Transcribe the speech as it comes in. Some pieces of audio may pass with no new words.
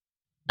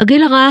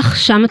הגיל הרך,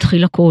 שם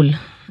מתחיל הכל.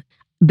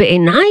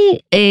 בעיניי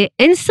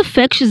אין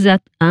ספק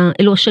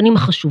אלו השנים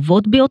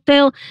החשובות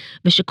ביותר,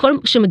 ושכל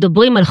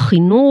שמדברים על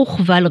חינוך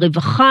ועל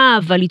רווחה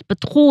ועל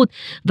התפתחות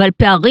ועל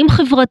פערים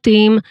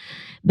חברתיים,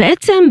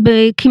 בעצם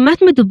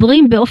כמעט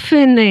מדברים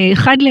באופן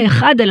אחד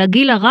לאחד על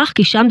הגיל הרך,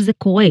 כי שם זה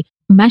קורה.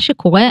 מה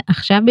שקורה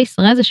עכשיו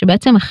בישראל זה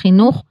שבעצם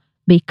החינוך,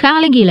 בעיקר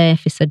לגילאי 0-3,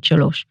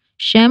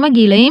 שהם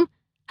הגילאים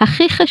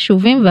הכי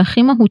חשובים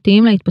והכי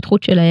מהותיים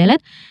להתפתחות של הילד,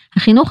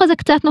 החינוך הזה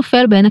קצת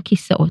נופל בין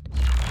הכיסאות.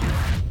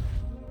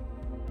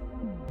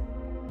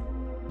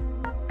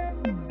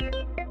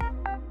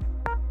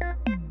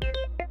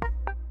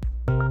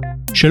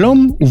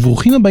 שלום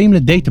וברוכים הבאים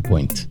לדאטה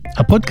פוינט,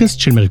 הפודקאסט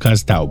של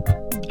מרכז טאוב.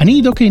 אני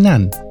עידו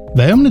קינן,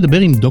 והיום נדבר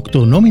עם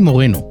דוקטור נעמי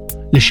מורנו,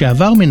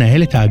 לשעבר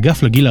מנהלת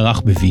האגף לגיל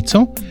הרך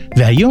בויצו,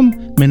 והיום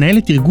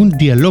מנהלת ארגון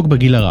דיאלוג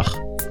בגיל הרך.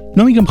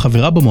 נעמי גם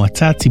חברה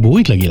במועצה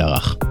הציבורית לגיל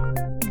הרך.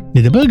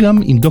 נדבר גם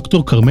עם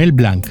דוקטור קרמל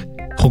בלנק,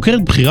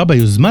 חוקרת בחירה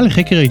ביוזמה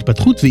לחקר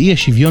ההתפתחות ואי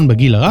השוויון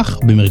בגיל הרך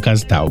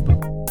במרכז טאוב.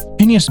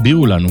 הן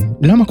יסבירו לנו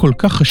למה כל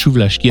כך חשוב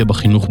להשקיע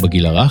בחינוך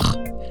בגיל הרך,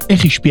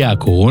 איך השפיעה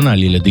הקורונה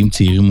על ילדים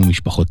צעירים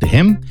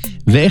ומשפחותיהם,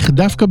 ואיך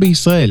דווקא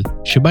בישראל,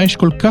 שבה יש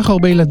כל כך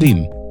הרבה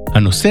ילדים,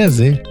 הנושא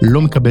הזה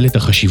לא מקבל את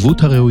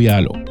החשיבות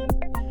הראויה לו.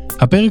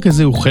 הפרק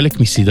הזה הוא חלק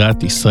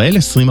מסדרת ישראל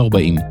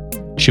 2040,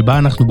 שבה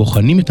אנחנו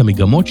בוחנים את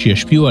המגמות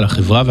שישפיעו על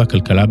החברה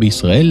והכלכלה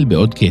בישראל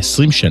בעוד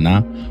כ-20 שנה,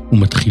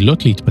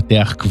 ומתחילות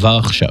להתפתח כבר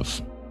עכשיו.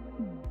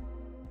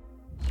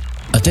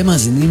 אתם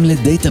מאזינים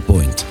לדאטה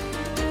פוינט,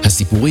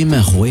 הסיפורים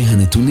מאחורי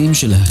הנתונים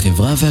של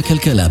החברה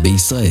והכלכלה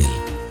בישראל.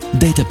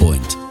 דאטה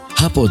פוינט,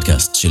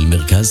 הפודקאסט של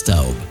מרכז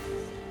טאוב.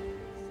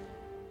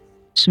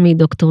 שמי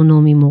דוקטור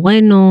נעמי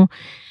מורנו,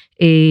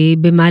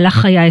 במהלך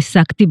חיי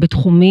עסקתי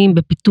בתחומים,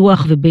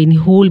 בפיתוח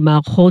ובניהול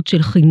מערכות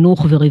של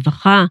חינוך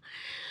ורווחה,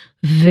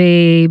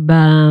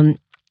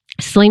 וב-20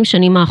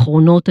 שנים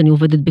האחרונות אני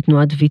עובדת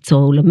בתנועת ויצו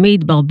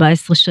העולמית,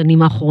 ב-14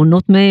 שנים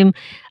האחרונות מהם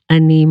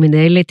אני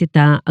מנהלת את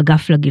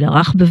האגף לגיל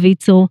הרך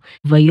בויצו,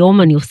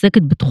 והיום אני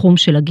עוסקת בתחום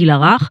של הגיל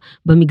הרך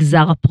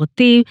במגזר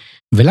הפרטי.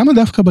 ולמה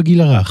דווקא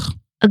בגיל הרך?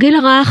 הגיל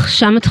הרך,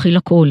 שם מתחיל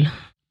הכל.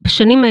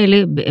 בשנים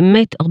האלה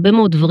באמת הרבה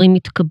מאוד דברים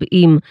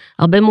מתקבעים,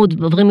 הרבה מאוד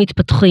דברים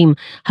מתפתחים.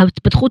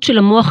 ההתפתחות של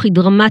המוח היא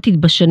דרמטית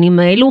בשנים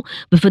האלו,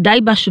 בוודאי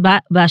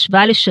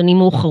בהשוואה לשנים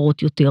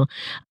מאוחרות יותר.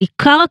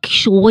 עיקר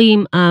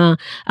הכישורים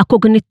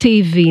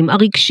הקוגניטיביים,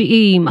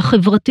 הרגשיים,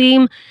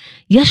 החברתיים,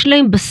 יש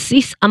להם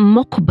בסיס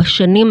עמוק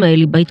בשנים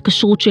האלה,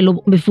 בהתקשרות של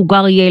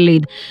מבוגר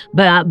ילד,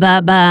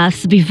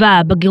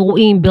 בסביבה,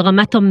 בגירויים,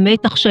 ברמת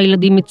המתח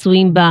שהילדים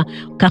מצויים בה,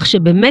 כך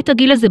שבאמת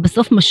הגיל הזה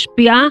בסוף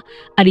משפיע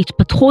על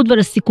התפתחות ועל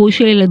הסיכוי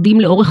של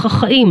ילדים לאורך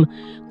החיים,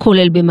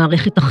 כולל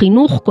במערכת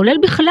החינוך, כולל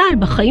בכלל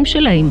בחיים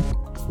שלהם.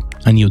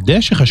 אני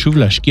יודע שחשוב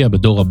להשקיע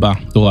בדור הבא,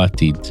 דור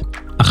העתיד,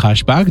 אך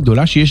ההשפעה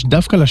הגדולה שיש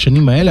דווקא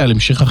לשנים האלה על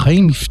המשך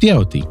החיים הפתיעה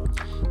אותי,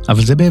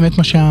 אבל זה באמת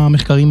מה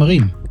שהמחקרים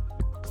מראים.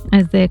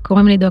 אז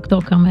קוראים לי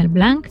דוקטור קרמל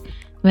בלנק,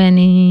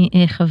 ואני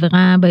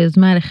חברה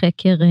ביוזמה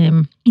לחקר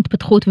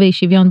התפתחות ואי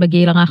שוויון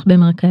בגיל הרך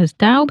במרכז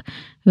טאוב,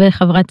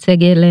 וחברת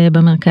סגל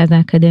במרכז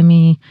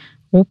האקדמי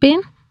רופין.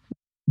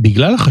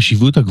 בגלל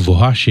החשיבות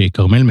הגבוהה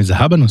שקרמל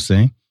מזהה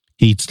בנושא,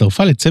 היא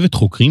הצטרפה לצוות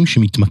חוקרים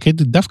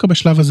שמתמקד דווקא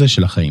בשלב הזה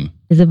של החיים.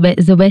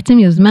 זו בעצם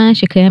יוזמה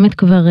שקיימת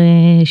כבר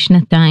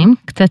שנתיים,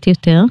 קצת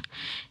יותר,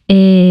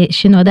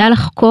 שנועדה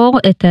לחקור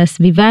את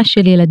הסביבה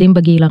של ילדים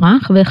בגיל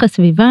הרך, ואיך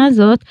הסביבה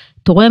הזאת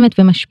תורמת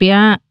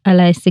ומשפיעה על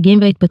ההישגים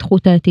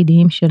וההתפתחות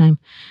העתידיים שלהם.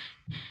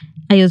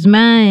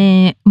 היוזמה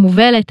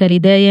מובלת על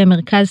ידי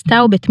מרכז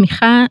טאוב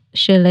בתמיכה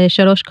של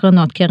 3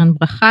 קרנות, קרן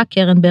ברכה,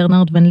 קרן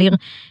ברנרד ון ליר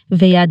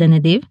ויד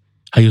הנדיב.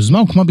 היוזמה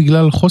הוקמה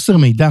בגלל חוסר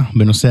מידע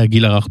בנושא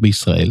הגיל הרך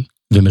בישראל,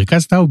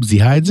 ומרכז טאוב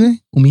זיהה את זה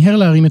ומיהר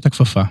להרים את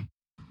הכפפה.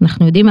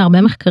 אנחנו יודעים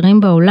מהרבה מחקרים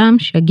בעולם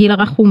שהגיל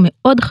הרך הוא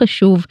מאוד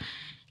חשוב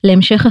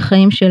להמשך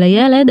החיים של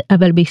הילד,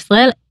 אבל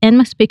בישראל אין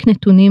מספיק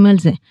נתונים על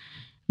זה.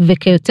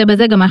 וכיוצא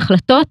בזה גם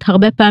ההחלטות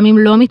הרבה פעמים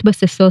לא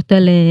מתבססות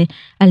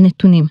על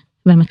נתונים.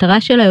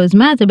 והמטרה של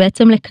היוזמה זה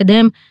בעצם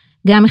לקדם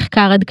גם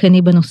מחקר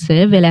עדכני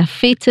בנושא,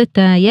 ולהפיץ את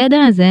הידע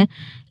הזה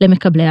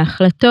למקבלי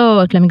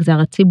ההחלטות, למגזר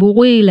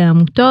הציבורי,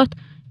 לעמותות,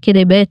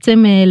 כדי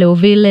בעצם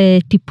להוביל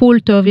טיפול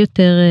טוב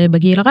יותר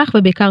בגיל הרך,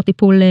 ובעיקר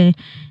טיפול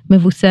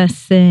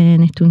מבוסס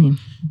נתונים.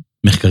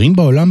 מחקרים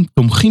בעולם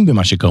תומכים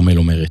במה שקרמל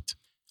אומרת,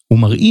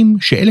 ומראים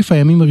ש1000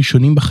 הימים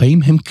הראשונים בחיים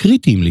הם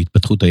קריטיים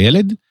להתפתחות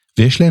הילד,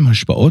 ויש להם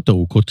השפעות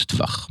ארוכות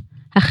טווח.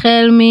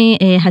 החל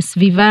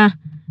מהסביבה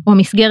או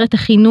מסגרת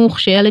החינוך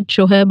שילד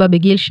שוהה בה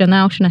בגיל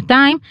שנה או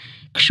שנתיים,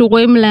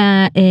 קשורים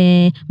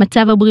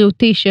למצב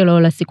הבריאותי שלו,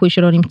 לסיכוי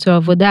שלו למצוא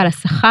עבודה,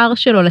 לשכר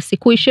שלו,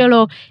 לסיכוי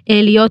שלו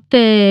להיות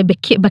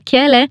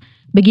בכלא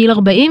בגיל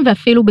 40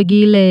 ואפילו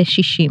בגיל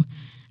 60.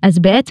 אז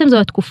בעצם זו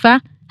התקופה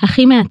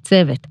הכי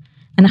מעצבת.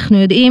 אנחנו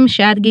יודעים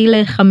שעד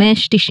גיל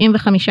 5,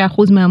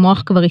 95%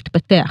 מהמוח כבר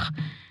התפתח.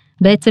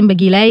 בעצם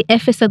בגילי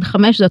 0-5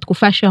 זו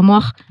התקופה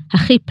שהמוח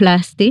הכי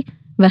פלסטי,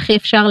 והכי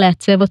אפשר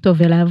לעצב אותו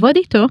ולעבוד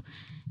איתו,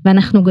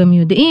 ואנחנו גם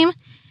יודעים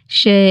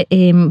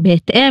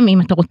שבהתאם,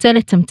 אם אתה רוצה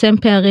לצמצם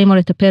פערים או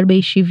לטפל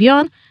באי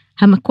שוויון,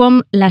 המקום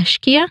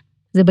להשקיע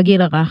זה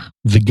בגיל הרך.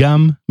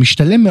 וגם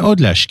משתלם מאוד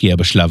להשקיע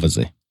בשלב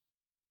הזה.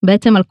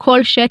 בעצם על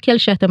כל שקל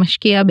שאתה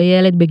משקיע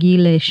בילד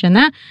בגיל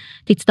שנה,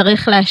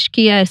 תצטרך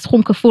להשקיע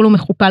סכום כפול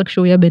ומכופל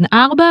כשהוא יהיה בן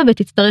 4,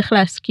 ותצטרך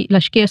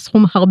להשקיע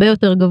סכום הרבה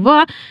יותר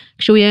גבוה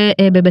כשהוא יהיה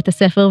בבית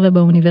הספר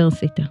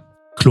ובאוניברסיטה.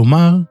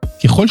 כלומר,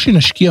 ככל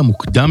שנשקיע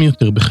מוקדם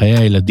יותר בחיי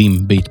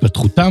הילדים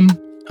בהתפתחותם,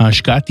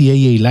 ההשקעה תהיה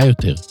יעילה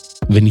יותר,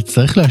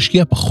 ונצטרך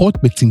להשקיע פחות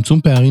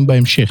בצמצום פערים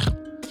בהמשך.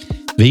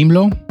 ואם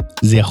לא,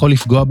 זה יכול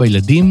לפגוע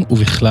בילדים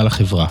ובכלל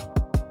החברה.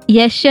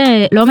 יש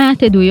לא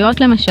מעט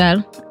עדויות למשל,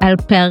 על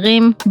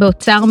פערים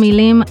באוצר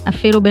מילים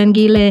אפילו בין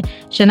גיל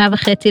 1.5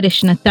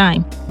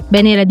 לשנתיים,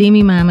 בין ילדים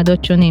עם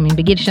מעמדות שונים. אם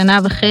בגיל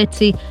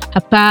 1.5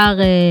 הפער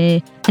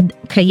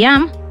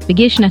קיים,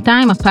 בגיל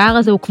 2 הפער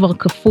הזה הוא כבר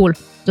כפול.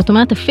 זאת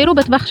אומרת, אפילו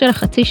בטווח של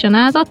החצי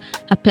שנה הזאת,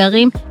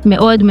 הפערים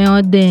מאוד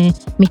מאוד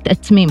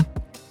מתעצמים.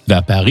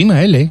 והפערים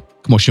האלה,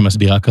 כמו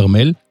שמסבירה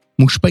קרמל,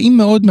 מושפעים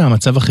מאוד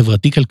מהמצב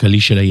החברתי-כלכלי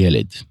של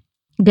הילד.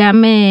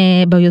 גם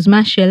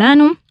ביוזמה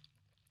שלנו,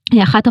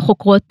 אחת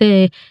החוקרות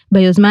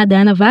ביוזמה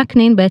דנה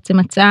וקנין בעצם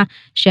מצאה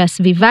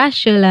שהסביבה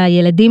של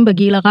הילדים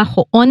בגיל הרך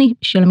או עוני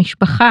של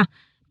המשפחה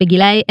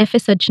בגילאי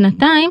 0 עד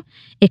 2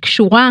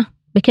 קשורה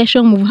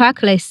בקשר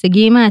מובהק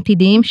להישגים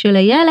העתידיים של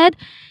הילד,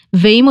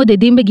 ואם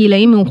מודדים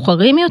בגילאים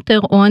מאוחרים יותר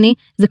עוני,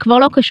 זה כבר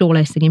לא קשור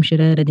להישגים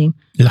של הילדים.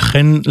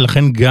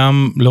 לכן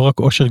גם, לא רק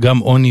עושר, גם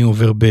עוני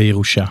עובר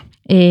בירושה.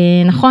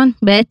 נכון,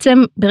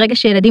 בעצם ברגע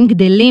שילדים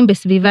גדלים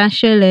בסביבה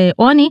של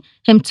עוני,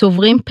 הם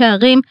צוברים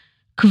פערים,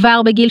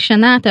 כבר בגיל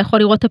שנה אתה יכול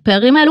לראות את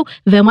הפערים האלו,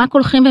 והם רק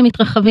הולכים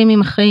ומתרחבים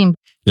עם החיים.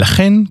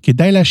 לכן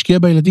כדאי להשקיע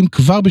בילדים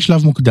כבר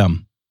בשלב מוקדם.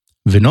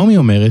 ונעמי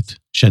אומרת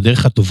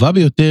שהדרך הטובה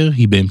ביותר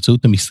היא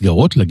באמצעות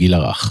המסגרות לגיל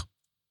הרך.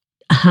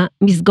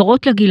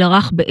 המסגרות לגיל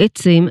הרך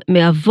בעצם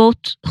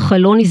מהוות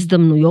חלון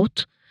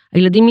הזדמנויות,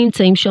 הילדים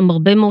נמצאים שם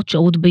הרבה מאוד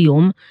שעות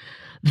ביום,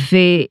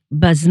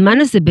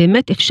 ובזמן הזה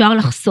באמת אפשר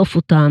לחשוף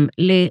אותם,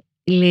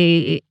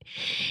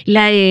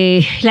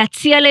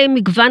 להציע להם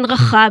מגוון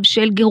רחב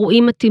של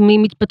גירויים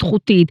מתאימים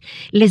התפתחותית,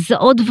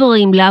 לזהות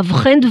דברים,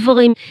 להבחן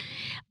דברים.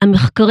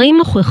 המחקרים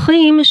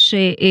מוכיחים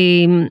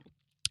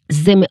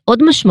שזה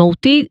מאוד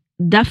משמעותי,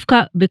 דווקא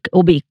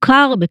או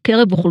בעיקר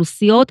בקרב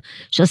אוכלוסיות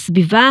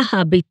שהסביבה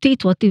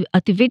הביתית או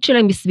הטבעית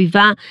שלהם היא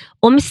סביבה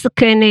או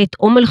מסכנת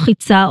או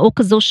מלחיצה או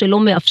כזו שלא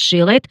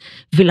מאפשרת,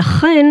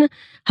 ולכן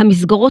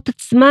המסגרות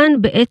עצמן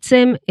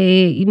בעצם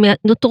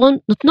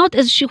נותנות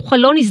איזשהו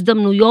חלון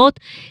הזדמנויות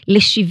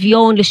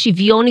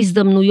לשוויון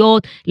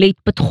הזדמנויות,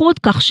 להתפתחות,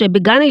 כך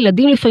שבגן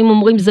הילדים לפעמים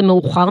אומרים זה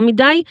מאוחר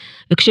מדי,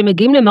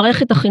 וכשמגיעים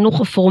למערכת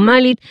החינוך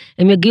הפורמלית,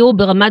 הם יגיעו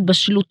ברמת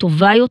בשלות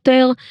טובה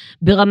יותר,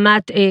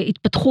 ברמת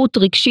התפתחות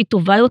רגשית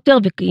טובה יותר,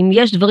 ואם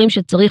יש דברים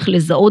שצריך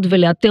לזהות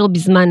ולאתר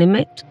בזמן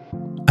אמת.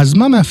 אז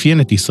מה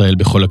מאפיין את ישראל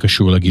בכל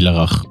הקשור לגיל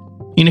הרך?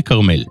 הנה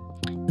קרמל.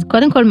 אז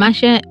קודם כל, מה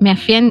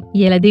שמאפיין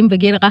ילדים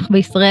בגיל הרך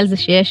בישראל זה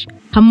שיש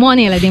המון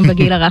ילדים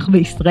בגיל הרך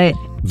בישראל.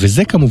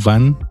 וזה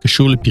כמובן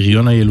קשור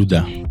לפריון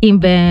הילודה. אם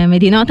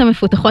במדינות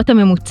המפותחות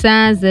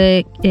הממוצע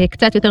זה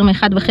קצת יותר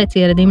מ1.5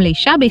 ילדים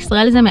לאישה,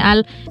 בישראל זה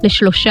מעל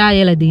ל3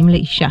 ילדים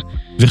לאישה.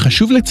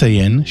 וחשוב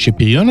לציין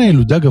שפריון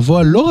הילודה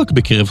גבוה לא רק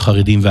בקרב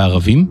חרדים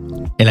וערבים,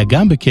 אלא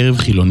גם בקרב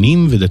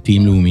חילונים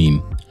ודתיים לאומיים.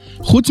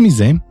 חוץ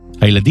מזה,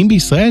 הילדים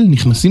בישראל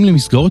נכנסים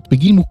למסגרות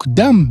בגיל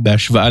מוקדם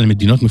בהשוואה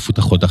למדינות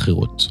מפותחות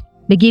אחרות.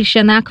 בגיל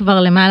שנה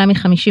כבר למעלה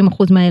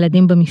מ50%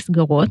 מהילדים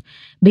במסגרות,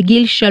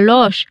 בגיל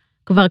 3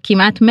 כבר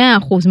כמעט 100%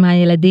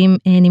 מהילדים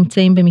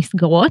נמצאים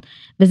במסגרות,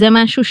 וזה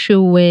משהו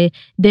שהוא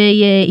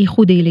די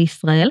ייחודי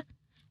לישראל.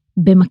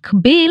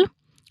 במקביל,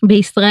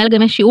 בישראל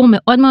גם יש שיעור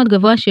מאוד מאוד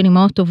גבוה של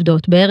אימהות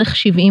עובדות, בערך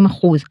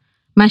 70%,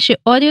 מה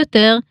שעוד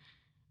יותר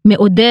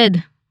מעודד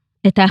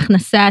את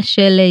ההכנסה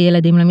של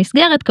ילדים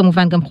למסגרת,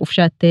 כמובן גם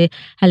חופשת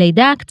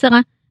הלידה הקצרה,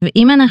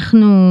 ואם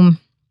אנחנו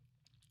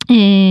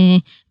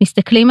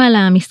מסתכלים על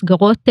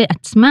המסגרות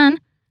עצמן,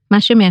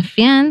 מה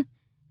שמאפיין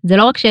זה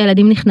לא רק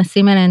שהילדים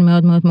נכנסים אליהן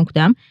מאוד מאוד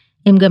מוקדם,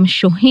 הם גם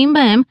שוהים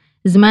בהם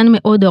זמן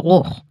מאוד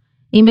ארוך.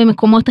 אם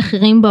במקומות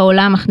אחרים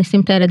בעולם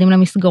מכניסים את הילדים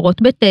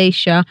למסגרות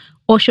ב9,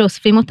 או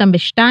שאוספים אותם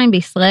ב2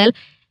 בישראל,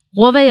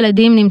 רוב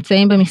הילדים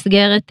נמצאים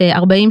במסגרת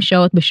 40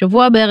 שעות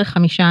בשבוע, בערך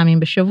 5 ימים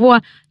בשבוע,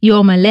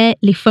 יום מלא,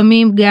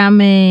 לפעמים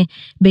גם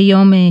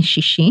ביום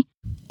שישי.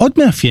 עוד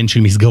מאפיין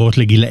של מסגרות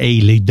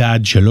לגילאי לידה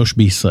עד 3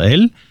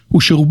 בישראל,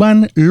 הוא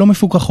שרובן לא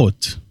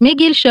מפוקחות.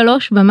 מגיל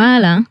 3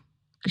 ומעלה,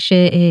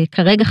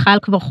 שכרגע חל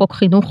כבר חוק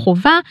חינוך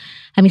חובה,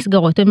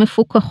 המסגרות הן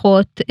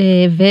מפוקחות,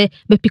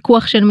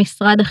 ובפיקוח של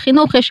משרד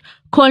החינוך יש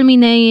כל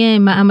מיני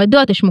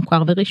מעמדות, יש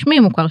מוכר ורשמי,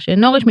 מוכר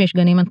שאינו רשמי, יש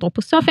גנים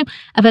אנתרופוסופיים,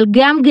 אבל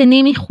גם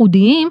גנים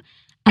ייחודיים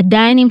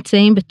עדיין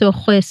נמצאים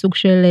בתוך סוג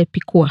של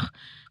פיקוח.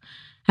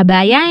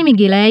 הבעיה היא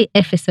מגילאי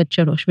 0 עד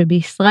 3,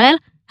 ובישראל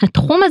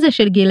התחום הזה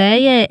של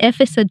גילאי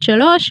 0 עד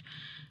 3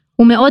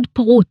 הוא מאוד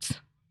פרוץ.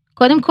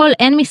 קודם כל,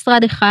 אין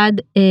משרד אחד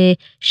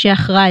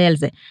שאחראי על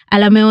זה.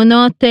 על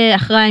המעונות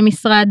אחראי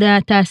משרד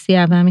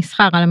התעשייה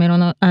והמסחר,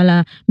 על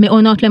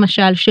המעונות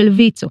למשל של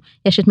ויצו.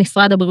 יש את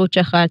משרד הבריאות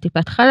שאחראי על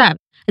טיפת חלב.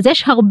 אז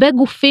יש הרבה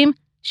גופים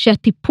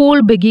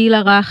שהטיפול בגיל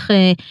הרך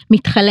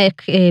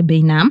מתחלק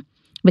בינם,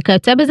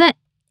 וכיוצא בזה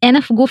אין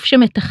אף גוף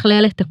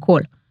שמתכלל את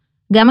הכל.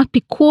 גם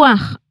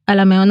הפיקוח על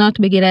המעונות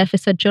בגילי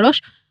 0 עד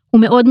 3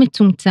 הוא מאוד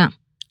מצומצם.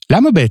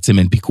 למה בעצם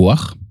אין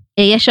פיקוח?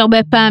 יש הרבה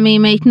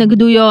פעמים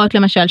התנגדויות,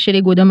 למשל של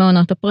איגוד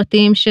המעונות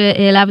הפרטיים,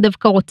 שלאו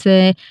דווקא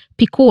רוצה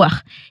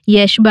פיקוח.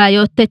 יש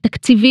בעיות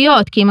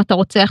תקציביות, כי אם אתה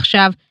רוצה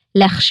עכשיו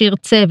להכשיר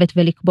צוות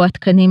ולקבוע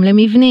תקנים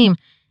למבנים,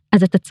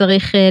 אז אתה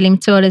צריך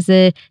למצוא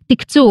לזה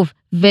תקצוב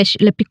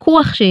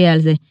ולפיקוח שיהיה על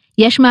זה.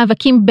 יש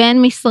מאבקים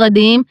בין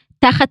משרדים,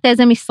 תחת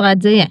איזה משרד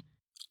זה יהיה.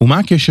 ומה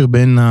הקשר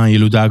בין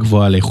הילודה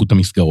הגבוהה לאיכות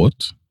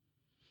המסגרות?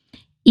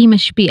 היא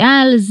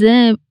משפיעה על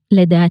זה,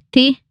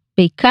 לדעתי,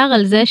 בעיקר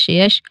על זה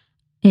שיש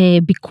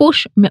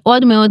ביקוש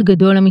מאוד מאוד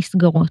גדול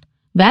למסגרות.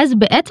 ואז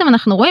בעצם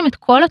אנחנו רואים את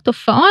כל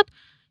התופעות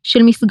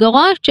של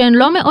מסגרות שהן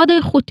לא מאוד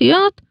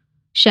איכותיות,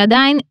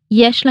 שעדיין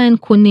יש להן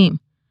קונים.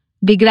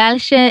 בגלל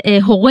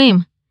שהורים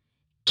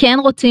כן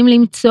רוצים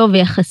למצוא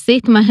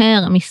ויחסית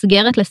מהר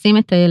מסגרת לשים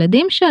את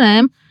הילדים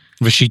שלהם,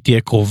 ושהיא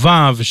תהיה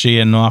קרובה,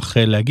 ושיהיה נוח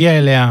להגיע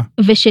אליה.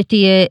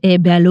 ושתהיה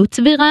בעלות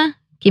סבירה,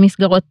 כי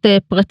מסגרות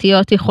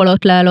פרטיות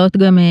יכולות לעלות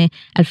גם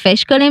אלפי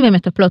שקלים,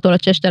 ומטפלות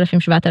עולות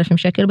 6,000-7,000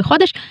 שקל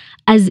בחודש,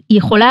 אז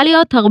יכולה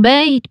להיות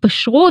הרבה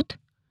התפשרות,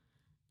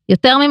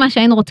 יותר ממה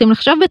שהיינו רוצים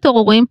לחשוב בתור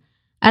הורים,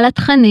 על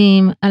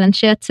התכנים, על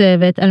אנשי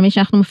הצוות, על מי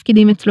שאנחנו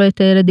מפקידים אצלו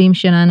את הילדים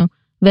שלנו,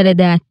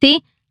 ולדעתי,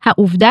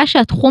 העובדה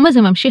שהתחום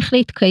הזה ממשיך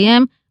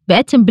להתקיים,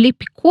 בעצם בלי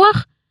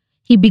פיקוח,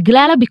 היא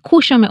בגלל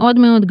הביקוש המאוד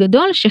מאוד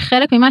גדול,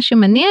 שחלק ממה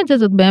שמניע את זה,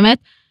 זאת באמת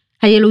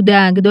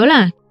הילודה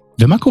הגדולה.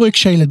 ומה קורה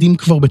כשהילדים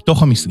כבר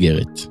בתוך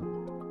המסגרת?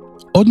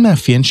 עוד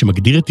מאפיין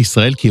שמגדיר את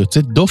ישראל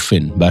כיוצאת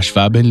דופן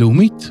בהשוואה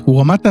בינלאומית,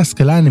 הוא רמת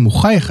ההשכלה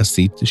הנמוכה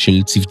יחסית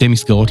של צוותי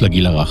מסגרות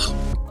לגיל הרך.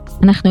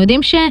 אנחנו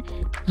יודעים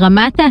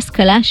שרמת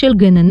ההשכלה של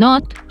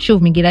גננות,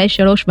 שוב מגילאי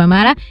 3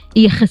 ומעלה,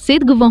 היא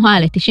יחסית גבוהה,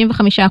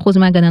 ל-95%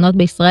 מהגננות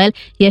בישראל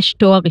יש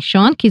תואר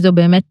ראשון, כי זו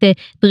באמת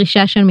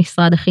דרישה של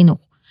משרד החינוך.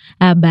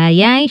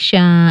 הבעיה היא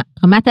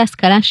שרמת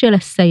ההשכלה של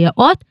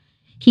הסייעות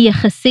היא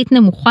יחסית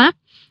נמוכה,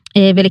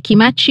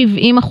 ולכמעט 70%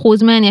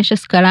 מהן יש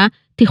השכלה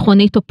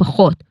תיכונית או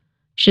פחות,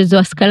 שזו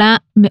השכלה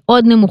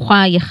מאוד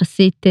נמוכה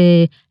יחסית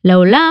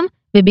לעולם,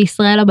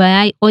 ובישראל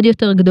הבעיה היא עוד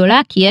יותר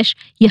גדולה, כי יש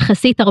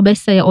יחסית הרבה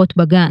סייעות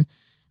בגן.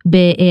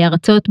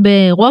 בארצות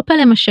באירופה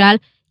למשל,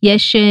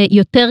 יש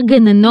יותר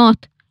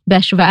גננות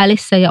בהשוואה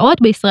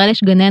לסייעות, בישראל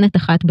יש גננת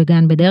אחת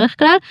בגן בדרך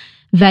כלל,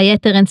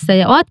 והיתר הן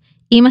סייעות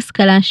עם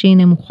השכלה שהיא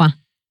נמוכה.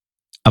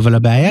 אבל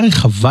הבעיה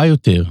רחבה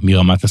יותר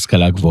מרמת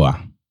השכלה גבוהה.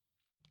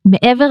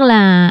 מעבר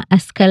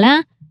להשכלה,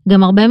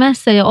 גם הרבה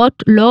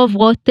מהסייעות לא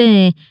עוברות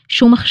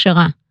שום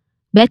הכשרה.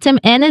 בעצם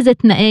אין איזה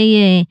תנאי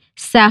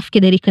סף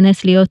כדי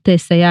להיכנס להיות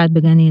סייעת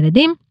בגן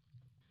ילדים.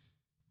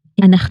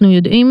 אנחנו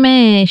יודעים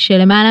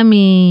שלמעלה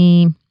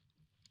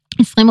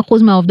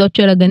מ-20% מהעובדות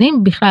של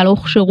הגנים בכלל לא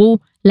הוכשרו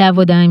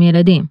לעבודה עם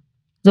ילדים.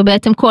 זו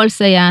בעצם כל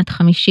סייעת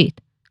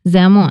חמישית.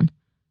 זה המון.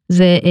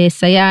 זה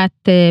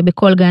סייעת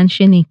בכל גן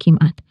שני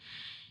כמעט.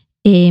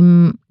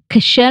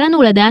 קשה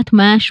לנו לדעת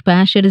מה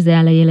ההשפעה של זה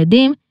על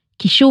הילדים,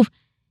 כי שוב,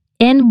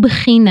 אין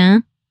בחינה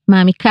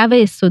מעמיקה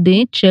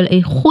ויסודית של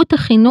איכות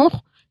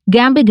החינוך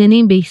גם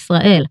בגנים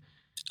בישראל.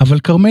 אבל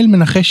כרמל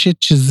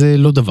מנחשת שזה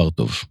לא דבר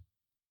טוב.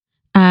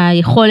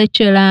 היכולת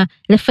שלה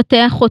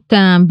לפתח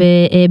אותם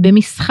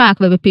במשחק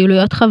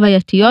ובפעילויות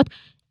חווייתיות,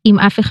 אם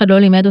אף אחד לא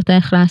לימד אותה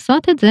איך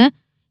לעשות את זה,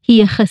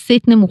 היא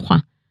יחסית נמוכה.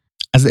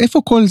 אז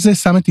איפה כל זה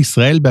שם את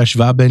ישראל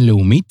בהשוואה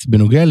בינלאומית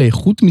בנוגע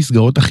לאיכות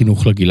מסגרות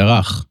החינוך לגיל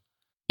הרך?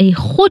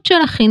 האיכות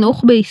של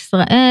החינוך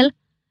בישראל,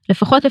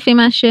 לפחות לפי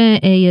מה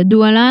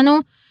שידוע לנו,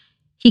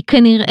 היא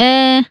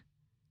כנראה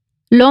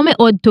לא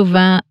מאוד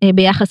טובה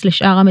ביחס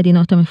לשאר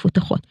המדינות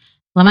המפותחות.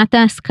 רמת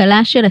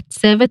ההשכלה של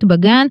הצוות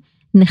בגן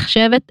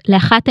נחשבת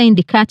לאחת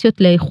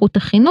האינדיקציות לאיכות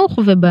החינוך,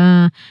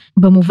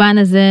 ובמובן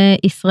הזה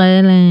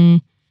ישראל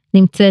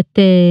נמצאת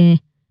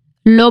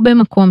לא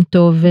במקום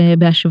טוב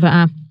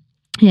בהשוואה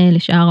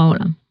לשאר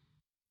העולם.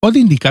 עוד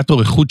אינדיקטור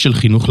איכות של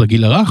חינוך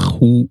לגיל הרך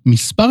הוא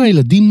מספר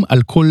הילדים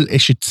על כל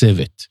אשת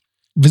צוות.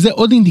 וזה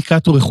עוד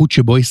אינדיקטור איכות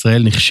שבו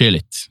ישראל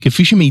נכשלת,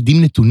 כפי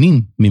שמעידים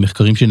נתונים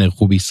ממחקרים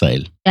שנערכו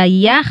בישראל.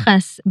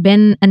 היחס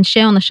בין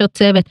אנשי או נשות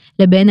צוות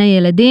לבין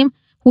הילדים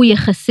הוא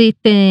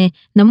יחסית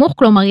נמוך,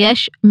 כלומר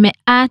יש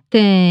מעט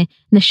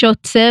נשות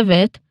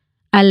צוות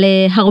על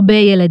הרבה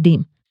ילדים.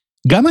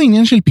 גם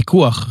העניין של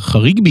פיקוח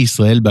חריג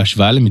בישראל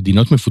בהשוואה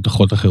למדינות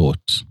מפותחות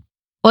אחרות.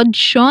 עוד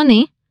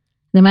שוני,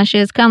 זה מה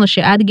שהזכרנו,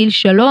 שעד גיל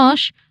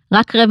 3,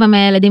 רק רבע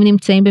מהילדים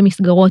נמצאים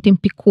במסגרות עם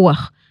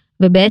פיקוח.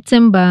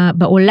 ובעצם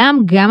בעולם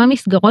גם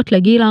המסגרות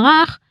לגיל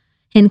הרך,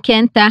 הן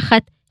כן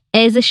תחת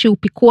איזשהו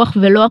פיקוח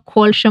ולא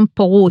הכל שם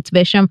פרוץ,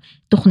 ויש שם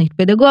תוכנית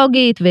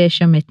פדגוגית, ויש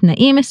שם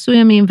תנאים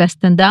מסוימים,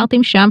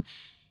 והסטנדרטים שם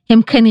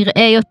הם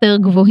כנראה יותר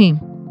גבוהים.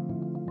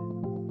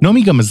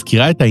 נעמי גם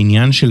מזכירה את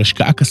העניין של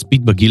השקעה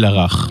כספית בגיל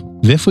הרך,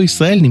 ואיפה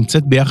ישראל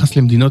נמצאת ביחס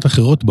למדינות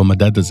אחרות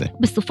במדד הזה.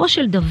 בסופו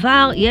של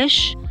דבר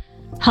יש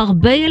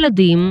הרבה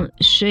ילדים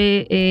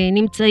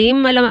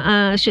שנמצאים,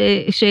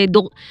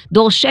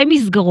 שדורשי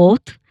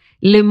מסגרות,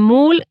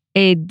 למול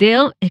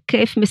היעדר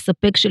היקף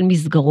מספק של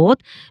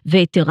מסגרות,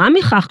 ויתרה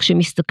מכך,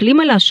 כשמסתכלים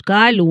על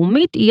ההשקעה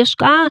הלאומית, היא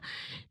השקעה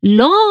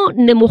לא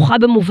נמוכה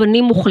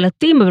במובנים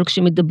מוחלטים, אבל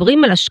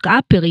כשמדברים על השקעה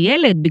פר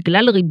ילד,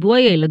 בגלל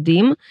ריבוי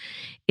הילדים,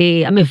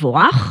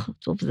 המבורך,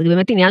 טוב, זה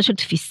באמת עניין של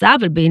תפיסה,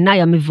 אבל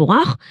בעיניי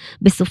המבורך,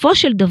 בסופו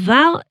של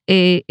דבר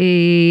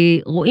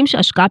רואים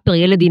שההשקעה פר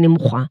ילד היא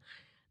נמוכה.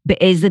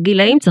 באיזה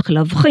גילאים צריך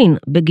להבחין?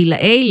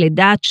 בגילאי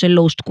לידה עד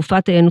 3,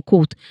 תקופת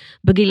הינקות.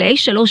 בגילאי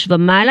 3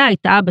 ומעלה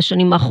הייתה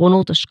בשנים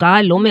האחרונות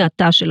השקעה לא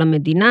מעטה של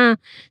המדינה,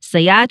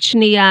 סייעת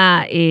שנייה,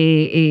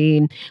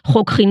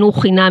 חוק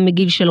חינוך חינם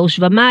מגיל 3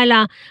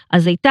 ומעלה,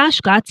 אז הייתה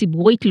השקעה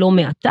ציבורית לא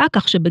מעטה,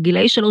 כך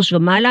שבגילאי 3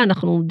 ומעלה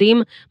אנחנו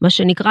עומדים מה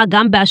שנקרא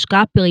גם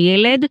בהשקעה פר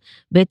ילד,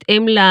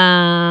 בהתאם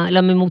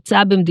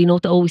לממוצע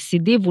במדינות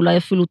ה-OECD, ואולי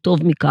אפילו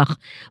טוב מכך.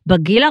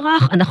 בגיל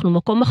הרך אנחנו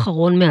מקום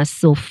אחרון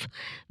מהסוף.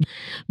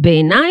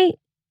 בעיניי,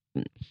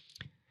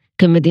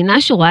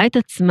 כמדינה שרואה את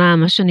עצמה,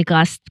 מה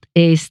שנקרא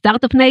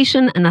סטארט-אפ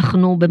ניישן,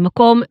 אנחנו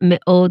במקום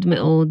מאוד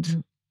מאוד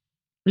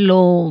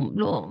לא,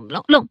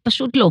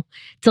 פשוט לא.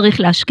 צריך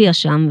להשקיע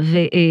שם,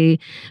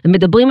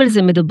 ומדברים על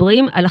זה,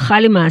 מדברים הלכה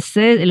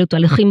למעשה, אלו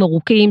תהליכים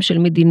ארוכים של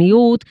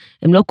מדיניות,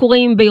 הם לא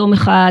קורים ביום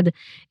אחד,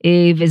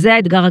 וזה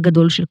האתגר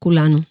הגדול של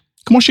כולנו.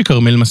 כמו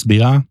שכרמל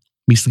מסבירה,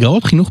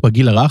 מסגרות חינוך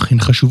בגיל הרך הן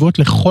חשובות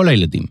לכל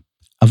הילדים,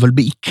 אבל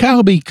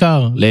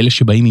בעיקר לאלה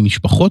שבאים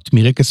ממשפחות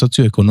מרקע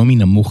סוציו-אקונומי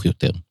נמוך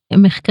יותר.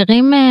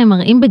 מחקרים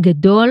מראים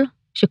בגדול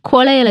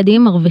שכל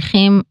הילדים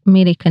מרוויחים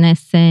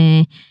מלהיכנס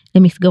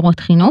למסגרות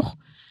חינוך.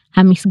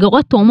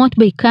 המסגרות תורמות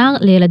בעיקר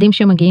לילדים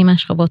שמגיעים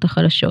מהשכבות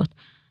החלשות.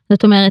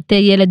 זאת אומרת,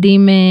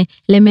 ילדים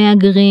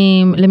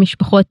למהגרים,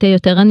 למשפחות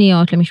יותר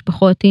עניות,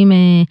 למשפחות עם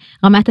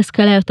רמת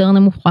השכלה יותר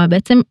נמוכה.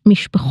 בעצם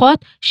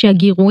משפחות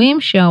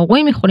שהגירויים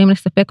שההורים יכולים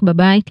לספק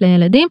בבית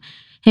לילדים,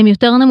 הם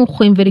יותר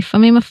נמוכים,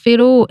 ולפעמים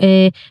אפילו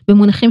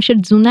במונחים של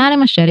תזונה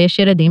למשל, יש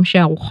ילדים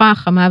שהארוחה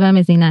החמה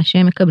והמזינה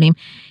שהם מקבלים,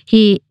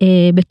 היא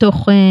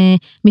בתוך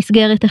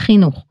מסגרת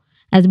החינוך.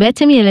 אז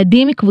בעצם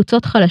ילדים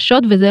מקבוצות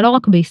חלשות, וזה לא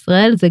רק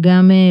בישראל, זה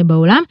גם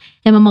בעולם,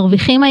 הם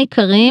המרוויחים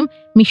העיקריים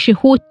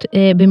משהות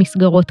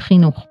במסגרות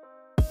חינוך.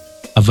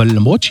 אבל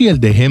למרות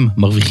שילדיהם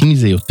מרוויחים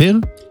מזה יותר,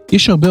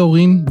 יש הרבה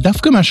הורים,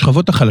 דווקא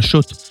מהשכבות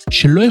החלשות,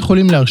 שלא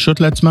יכולים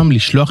להרשות לעצמם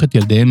לשלוח את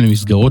ילדיהם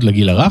למסגרות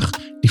לגיל הרך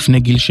לפני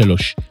גיל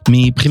 3,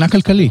 מבחינה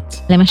כלכלית.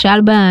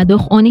 למשל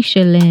בדוח עוני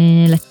של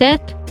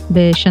לתת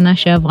בשנה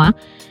שעברה,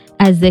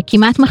 אז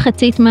כמעט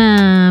מחצית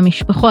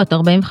מהמשפחות, 45%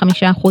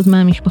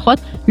 מהמשפחות,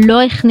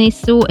 לא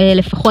הכניסו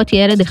לפחות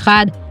ילד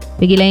אחד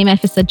בגילאים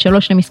 0 עד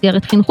 3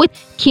 למסגרת חינוכית,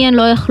 כי הן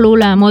לא יכלו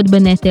לעמוד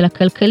בנטל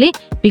הכלכלי,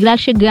 בגלל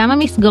שגם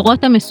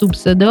המסגרות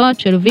המסובסדות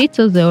של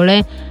ויצו זה עולה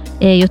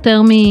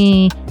יותר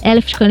מ1,000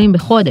 שקלים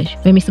בחודש,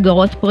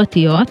 ומסגרות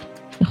פרטיות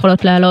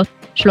יכולות לעלות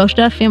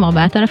 3,000,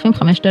 4,000,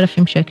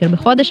 5,000 שקל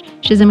בחודש,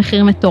 שזה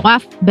מחיר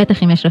מטורף,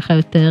 בטח אם יש לך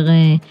יותר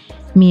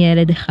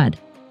מילד אחד.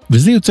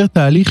 וזה יוצר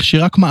תהליך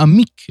שרק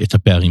מעמיק את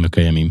הפערים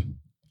הקיימים.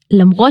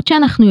 למרות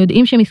שאנחנו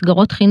יודעים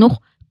שמסגרות חינוך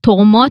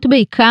תורמות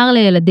בעיקר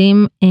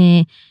לילדים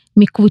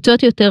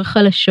מקבוצות יותר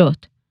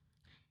חלשות.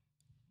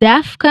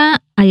 דווקא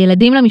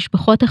הילדים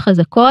למשפחות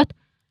החזקות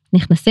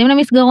נכנסים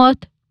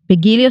למסגרות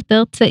בגיל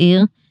יותר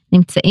צעיר,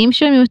 נמצאים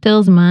שם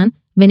יותר זמן,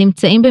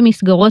 ונמצאים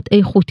במסגרות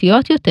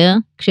איכותיות יותר,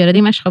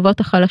 כשילדים מהשכבות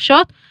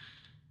החלשות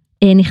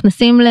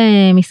נכנסים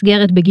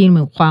למסגרת בגיל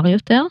מאוחר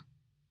יותר,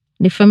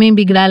 לפעמים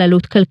בגלל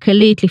עלות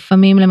כלכלית,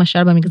 לפעמים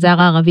למשל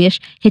במגזר הערבי יש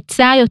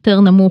היצע יותר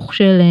נמוך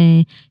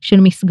של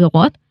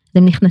מסגרות,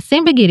 הם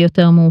נכנסים בגיל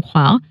יותר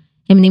מאוחר,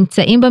 הם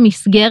נמצאים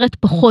במסגרת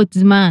פחות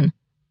זמן,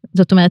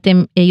 זאת אומרת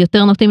הם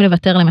יותר נוטים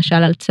לוותר למשל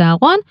על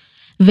צהרון,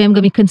 והם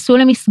גם ייכנסו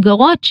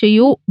למסגרות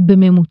שיהיו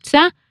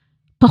בממוצע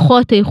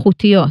פחות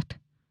איכותיות.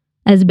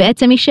 אז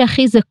בעצם מי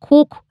שהכי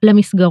זקוק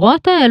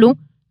למסגרות האלו,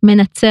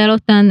 מנצל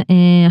אותן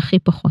הכי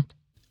פחות.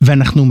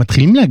 ואנחנו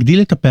מתחילים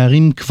להגדיל את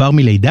הפערים כבר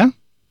מלידה?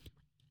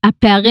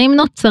 הפערים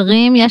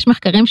נוצרים, יש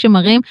מחקרים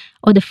שמראים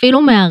עוד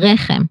אפילו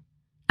מהרחם,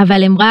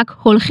 אבל הם רק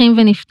הולכים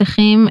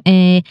ונפתחים,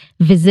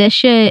 וזה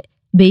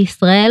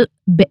שבישראל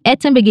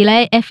בעצם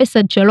בגילאי 0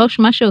 עד 3,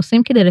 מה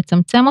שעושים כדי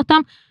לצמצם אותם,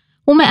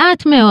 הוא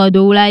מעט מאוד,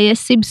 או אולי יש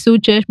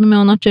סבסוד שיש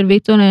במעונות של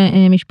ויצו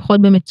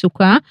למשפחות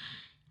במצוקה,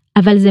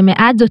 אבל זה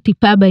מעט, זו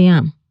טיפה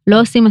בים.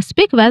 לא עושים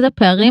מספיק, ואז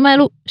הפערים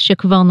האלו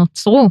שכבר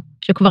נוצרו,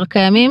 שכבר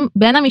קיימים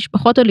בין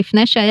המשפחות עוד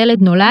לפני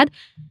שהילד נולד,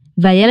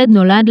 והילד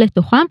נולד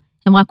לתוכם,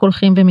 הם רק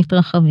הולכים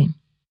ומתרחבים.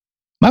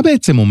 מה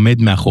בעצם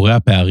עומד מאחורי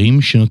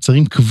הפערים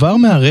שנוצרים כבר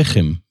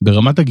מהרחם,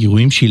 ברמת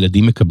הגירויים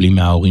שילדים מקבלים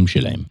מההורים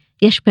שלהם?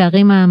 יש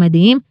פערים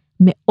מעמדיים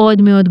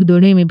מאוד מאוד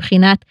גדולים,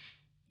 מבחינת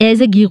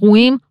איזה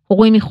גירויים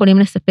הורים יכולים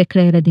לספק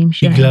לילדים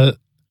שלהם. בגלל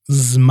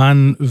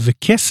זמן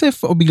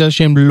וכסף, או בגלל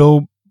שהם לא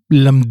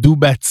למדו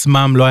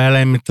בעצמם, לא היה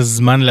להם את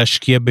הזמן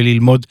להשקיע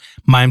בללמוד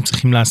מה הם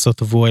צריכים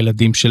לעשות עבור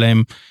הילדים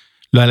שלהם,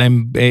 לא היה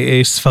להם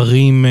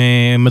ספרים,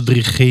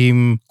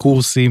 מדריכים,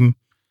 קורסים?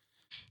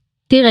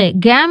 תראה,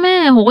 גם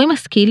הורים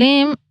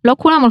משכילים, לא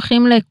כולם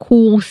הולכים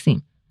לקורסים,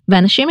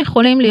 ואנשים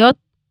יכולים להיות,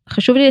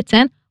 חשוב לי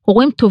לציין,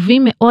 הורים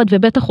טובים מאוד,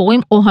 ובטח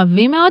הורים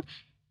אוהבים מאוד,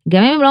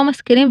 גם אם הם לא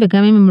משכילים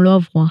וגם אם הם לא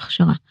עברו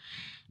הכשרה.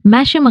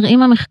 מה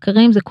שמראים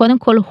המחקרים זה קודם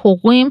כל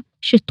הורים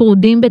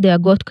שטרודים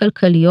בדאגות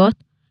כלכליות,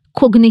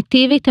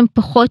 קוגניטיבית הם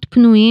פחות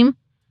פנויים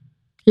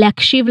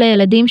להקשיב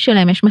לילדים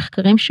שלהם. יש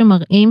מחקרים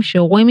שמראים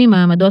שהורים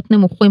ממעמדות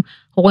נמוכים,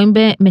 הורים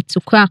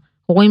במצוקה,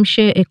 הורים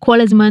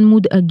שכל הזמן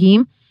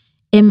מודאגים,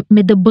 הם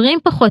מדברים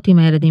פחות עם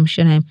הילדים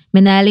שלהם,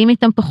 מנהלים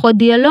איתם פחות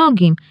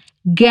דיאלוגים,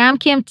 גם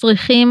כי הם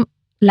צריכים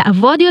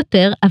לעבוד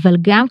יותר, אבל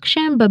גם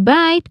כשהם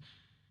בבית,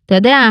 אתה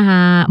יודע,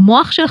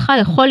 המוח שלך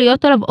יכול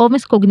להיות עליו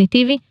עומס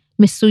קוגניטיבי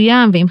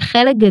מסוים, ועם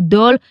חלק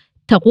גדול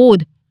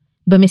טרוד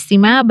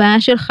במשימה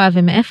הבאה שלך,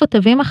 ומאיפה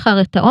תביא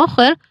מחר את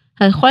האוכל,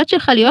 היכולת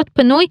שלך להיות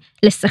פנוי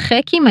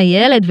לשחק עם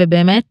הילד,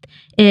 ובאמת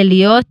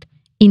להיות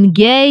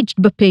engaged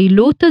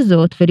בפעילות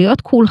הזאת,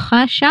 ולהיות כולך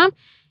שם,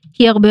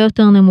 היא הרבה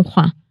יותר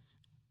נמוכה.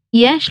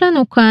 יש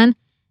לנו כאן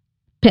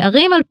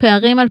פערים על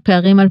פערים על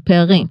פערים על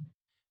פערים.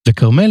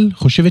 וכרמל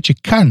חושבת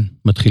שכאן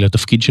מתחיל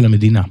התפקיד של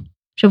המדינה.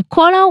 עכשיו,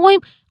 כל ההורים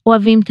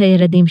אוהבים את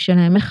הילדים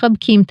שלהם,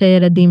 מחבקים את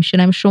הילדים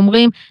שלהם,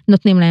 שומרים,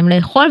 נותנים להם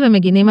לאכול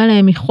ומגינים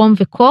עליהם מחום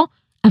וקור,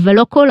 אבל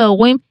לא כל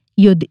ההורים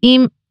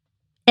יודעים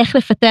איך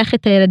לפתח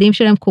את הילדים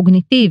שלהם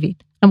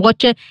קוגניטיבית.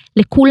 למרות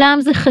שלכולם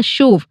זה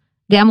חשוב.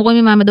 גם הורים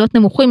ממעמדות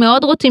נמוכים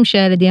מאוד רוצים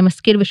שהילד יהיה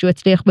משכיל ושהוא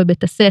יצליח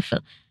בבית הספר.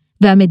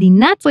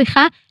 והמדינה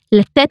צריכה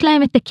לתת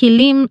להם את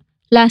הכלים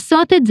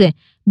לעשות את זה.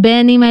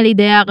 בין אם על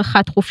ידי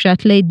הערכת חופשת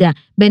לידה,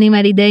 בין אם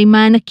על ידי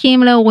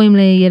מענקים להורים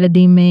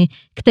לילדים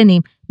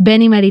קטנים,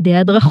 בין אם על ידי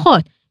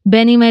הדרכות,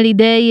 בין אם על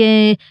ידי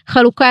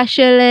חלוקה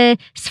של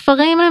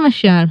ספרים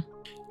למשל.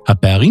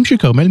 הפערים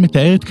שכרמל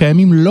מתארת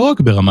קיימים לא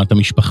רק ברמת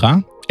המשפחה,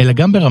 אלא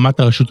גם ברמת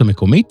הרשות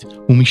המקומית,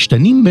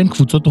 ומשתנים בין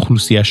קבוצות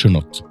אוכלוסייה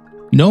שונות.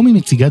 נעמי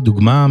מציגה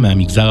דוגמה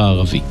מהמגזר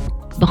הערבי.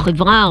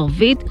 בחברה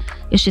הערבית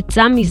יש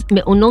היצע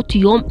מעונות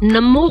יום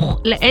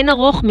נמוך לאין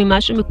ארוך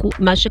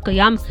ממה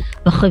שקיים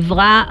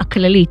בחברה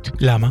הכללית.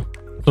 למה?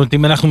 זאת אומרת,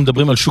 אם אנחנו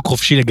מדברים על שוק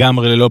חופשי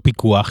לגמרי ללא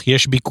פיקוח,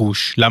 יש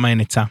ביקוש, למה אין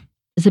היצע?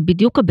 זה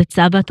בדיוק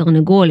הביצה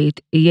והתרנגולת,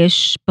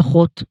 יש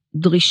פחות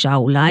דרישה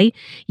אולי,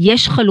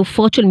 יש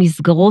חלופות של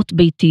מסגרות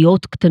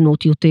ביתיות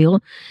קטנות יותר,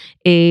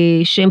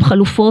 שהן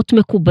חלופות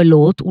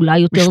מקובלות, אולי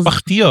יותר...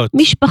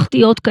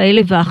 משפחתיות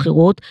כאלה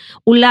ואחרות,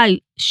 אולי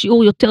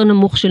שיעור יותר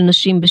נמוך של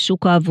נשים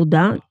בשוק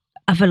העבודה,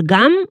 אבל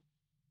גם,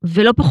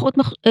 ולא פחות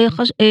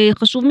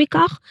חשוב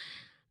מכך,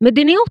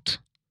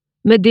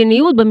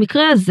 מדיניות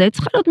במקרה הזה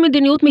צריכה להיות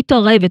מדיניות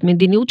מתערבת,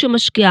 מדיניות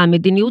שמשקיעה,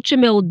 מדיניות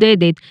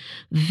שמעודדת,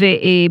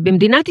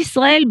 ובמדינת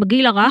ישראל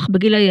בגיל הרך,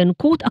 בגיל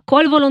הינקות,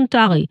 הכל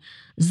וולונטרי.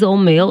 זה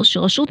אומר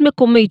שרשות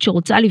מקומית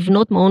שרוצה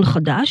לבנות מעון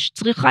חדש,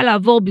 צריכה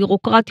לעבור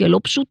בירוקרטיה לא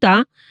פשוטה,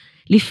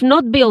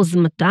 לפנות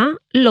ביוזמתה,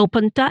 לא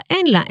פנתה,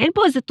 אין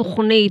פה איזה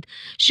תוכנית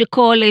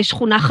שכל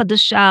שכונה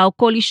חדשה או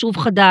כל יישוב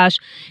חדש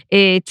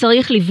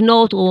צריך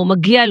לבנות או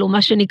מגיע לו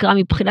מה שנקרא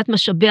מבחינת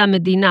משאבי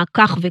המדינה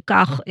כך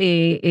וכך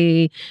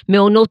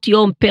מעונות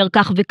יום פר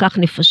כך וכך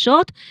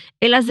נפשות,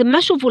 אלא זה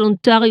משהו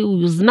וולונטרי,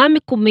 הוא יוזמה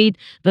מקומית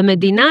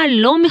והמדינה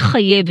לא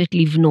מחייבת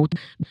לבנות.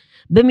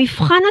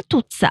 במבחן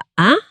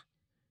התוצאה,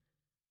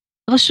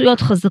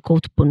 רשויות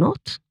חזקות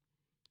פונות,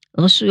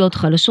 רשויות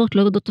חלשות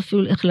לא יודעות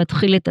אפילו איך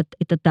להתחיל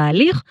את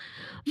התהליך,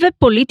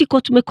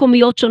 ופוליטיקות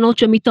מקומיות שונות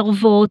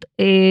שמתערבות,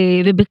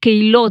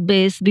 ובקהילות,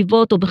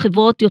 בסביבות או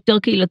בחברות יותר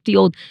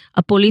קהילתיות,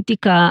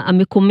 הפוליטיקה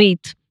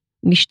המקומית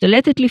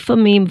משתלטת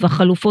לפעמים,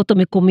 והחלופות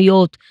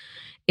המקומיות,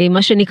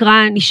 מה שנקרא,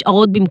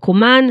 נשארות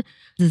במקומן,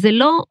 זה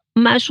לא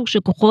משהו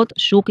שכוחות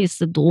שוק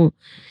יסדרו.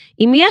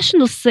 אם יש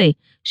נושא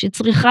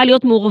שצריכה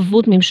להיות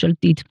מעורבות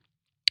ממשלתית,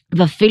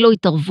 ואפילו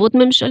התערבות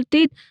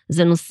ממשלתית,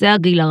 זה נושא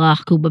הגיל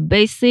הרך, כי הוא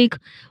בבייסיק,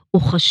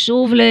 הוא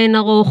חשוב לאין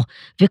ארוך,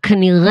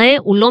 וכנראה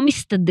הוא לא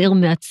מסתדר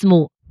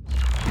מעצמו.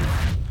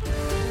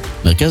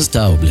 מרכז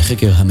טאוב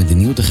לחקר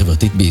המדיניות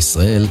החברתית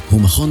בישראל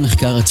הוא מכון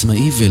מחקר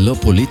עצמאי ולא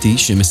פוליטי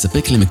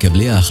שמספק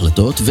למקבלי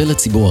ההחלטות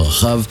ולציבור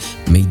הרחב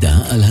מידע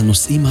על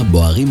הנושאים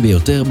הבוערים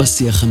ביותר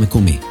בשיח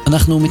המקומי.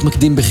 אנחנו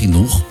מתמקדים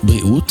בחינוך,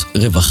 בריאות,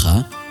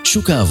 רווחה,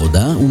 שוק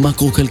העבודה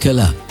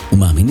ומקרו-כלכלה,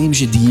 ומאמינים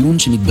שדיון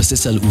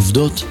שמתבסס על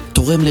עובדות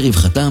תורם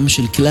לרווחתם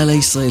של כלל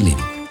הישראלים.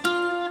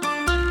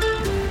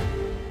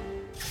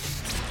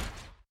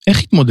 איך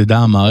התמודדה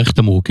המערכת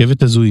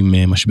המורכבת הזו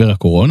עם משבר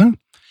הקורונה?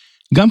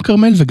 גם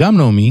כרמל וגם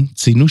נעמי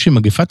ציינו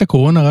שמגפת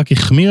הקורונה רק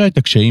החמירה את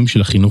הקשיים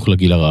של החינוך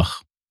לגיל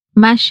הרך.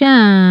 מה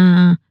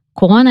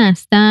שהקורונה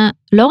עשתה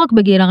לא רק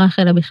בגיל הרך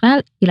אלא בכלל,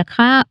 היא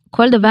לקחה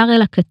כל דבר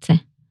אל הקצה.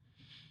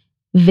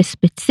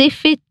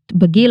 וספציפית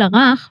בגיל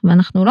הרך,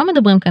 ואנחנו לא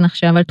מדברים כאן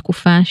עכשיו על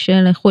תקופה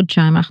של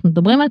חודשיים, אנחנו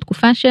מדברים על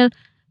תקופה של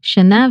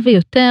שנה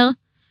ויותר,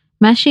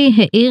 מה שהיא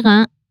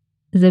העירה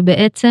זה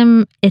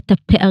בעצם את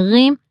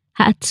הפערים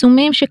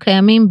העצומים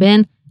שקיימים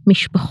בין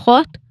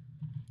משפחות,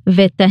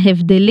 ואת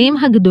ההבדלים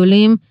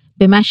הגדולים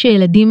במה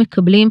שילדים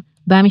מקבלים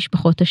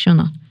במשפחות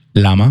השונות.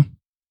 למה?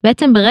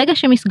 בעצם ברגע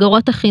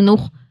שמסגרות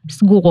החינוך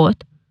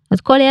סגורות,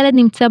 אז כל ילד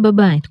נמצא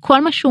בבית,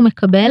 כל מה שהוא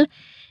מקבל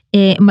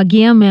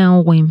מגיע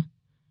מההורים.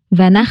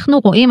 ואנחנו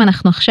רואים,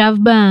 אנחנו עכשיו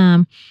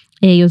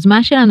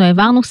ביוזמה שלנו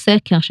העברנו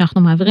סקר,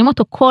 שאנחנו מעבירים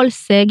אותו כל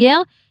סגר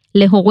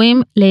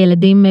להורים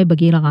לילדים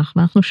בגיל הרך,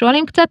 ואנחנו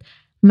שואלים קצת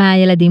מה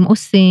הילדים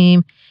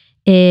עושים,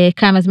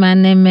 כמה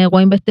זמן הם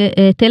רואים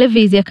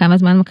בטלוויזיה, כמה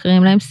זמן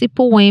מקריאים להם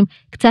סיפורים,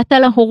 קצת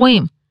על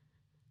ההורים.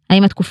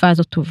 האם התקופה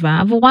הזאת טובה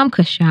עבורם,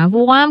 קשה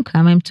עבורם,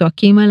 כמה הם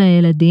צועקים על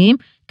הילדים,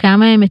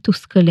 כמה הם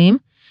מתוסכלים.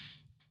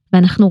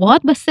 ואנחנו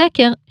רואות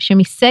בסקר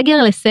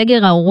שמסגר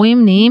לסגר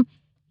ההורים נהיים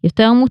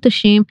יותר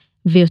מותשים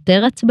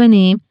ויותר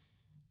עצבניים,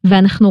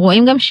 ואנחנו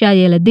רואים גם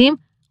שהילדים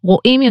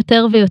רואים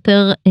יותר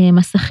ויותר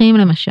מסכים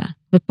למשל,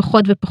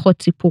 ופחות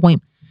ופחות סיפורים.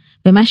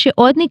 ומה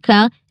שעוד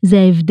ניכר זה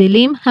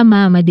ההבדלים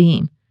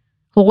המעמדיים.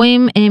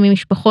 הורים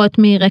ממשפחות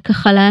מרקע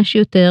חלש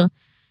יותר,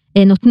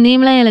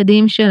 נותנים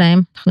לילדים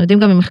שלהם, אנחנו יודעים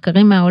גם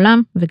ממחקרים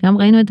מהעולם, וגם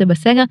ראינו את זה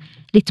בסגר,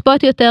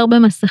 לצפות יותר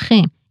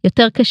במסכים,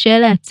 יותר קשה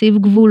להציב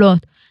גבולות.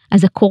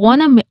 אז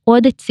הקורונה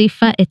מאוד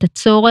הציפה את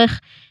הצורך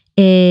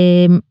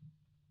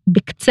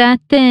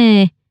בקצת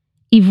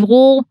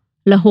עברור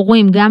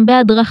להורים, גם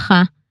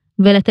בהדרכה,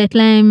 ולתת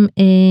להם,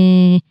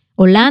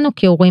 או לנו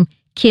כהורים,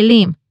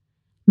 כלים,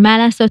 מה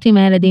לעשות עם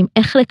הילדים,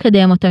 איך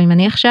לקדם אותם. אם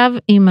אני עכשיו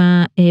עם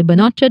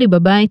הבנות שלי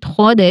בבית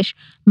חודש,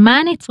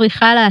 מה אני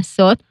צריכה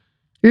לעשות,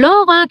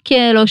 לא רק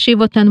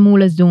להושיב אותן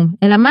מול הזום,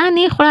 אלא מה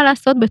אני יכולה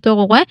לעשות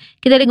בתור הורה,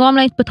 כדי לגרום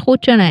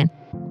להתפתחות שלהן.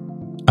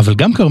 אבל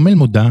גם כרמל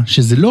מודה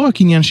שזה לא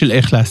רק עניין של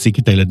איך להעסיק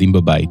את הילדים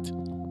בבית.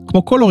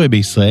 כמו כל הורה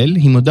בישראל,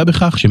 היא מודה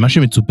בכך שמה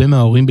שמצופה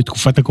מההורים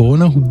בתקופת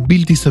הקורונה הוא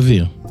בלתי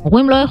סביר.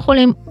 הורים לא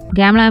יכולים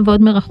גם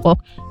לעבוד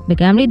מרחוק,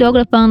 וגם לדאוג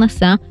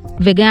לפרנסה,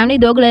 וגם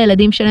לדאוג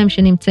לילדים שלהם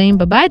שנמצאים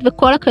בבית,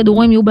 וכל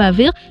הכדורים יהיו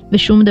באוויר,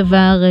 ושום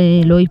דבר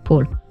לא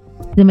ייפול.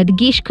 זה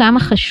מדגיש כמה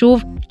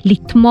חשוב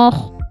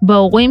לתמוך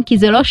בהורים, כי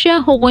זה לא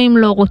שההורים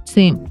לא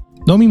רוצים.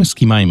 נעמי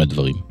מסכימה עם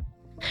הדברים.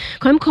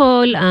 קודם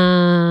כל,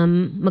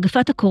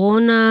 מגפת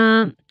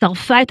הקורונה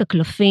טרפה את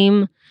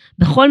הקלפים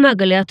בכל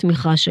מעגלי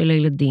התמיכה של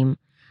הילדים.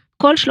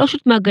 כל שלושת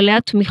מעגלי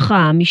התמיכה,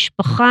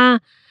 המשפחה,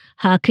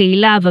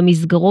 הקהילה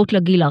והמסגרות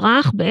לגיל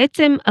הרך,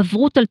 בעצם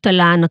עברו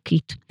טלטלה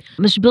ענקית.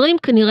 משברים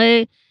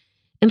כנראה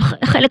הם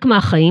חלק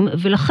מהחיים,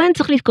 ולכן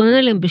צריך להתכונן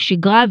אליהם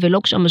בשגרה ולא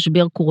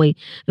כשהמשבר קורה.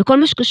 וכל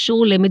מה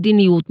שקשור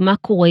למדיניות, מה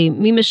קורה,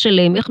 מי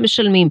משלם, איך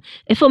משלמים,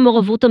 איפה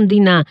מעורבות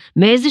המדינה,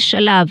 מאיזה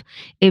שלב,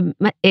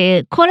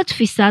 כל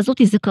התפיסה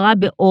הזאת זה קרה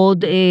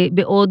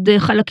בעוד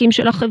חלקים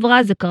של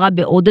החברה, זה קרה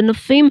בעוד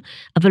ענפים,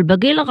 אבל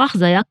בגיל הרך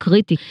זה היה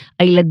קריטי.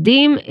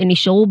 הילדים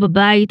נשארו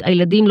בבית,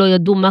 הילדים לא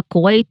ידעו מה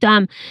קורה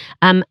איתם,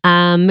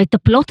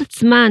 המטפלות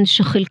עצמן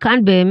שחלקן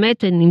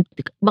באמת,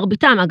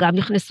 מרביתם אגב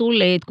נכנסו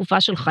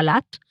לתקופה של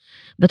חל"ת,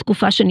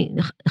 בתקופה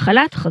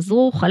חל"ת,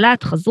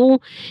 חזרו,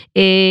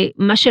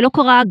 מה שלא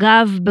קרה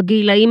אגב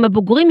בגילאים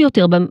הבוגרים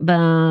יותר,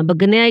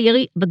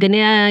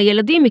 בגני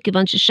הילדים,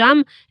 מכיוון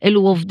ששם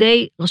אלו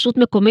עובדי רשות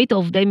מקומית או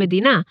עובדי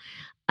מדינה,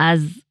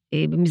 אז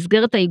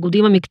במסגרת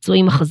האיגודים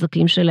המקצועיים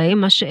החזקים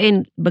שלהם, מה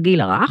שאין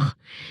בגיל הרך,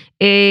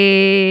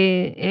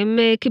 הם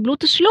קיבלו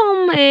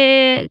תשלום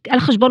על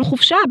חשבון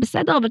חופשה,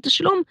 בסדר, אבל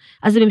תשלום,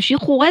 אז הם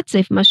המשיכו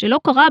רצף, מה שלא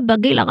קרה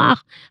בגיל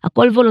הרך,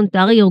 הכל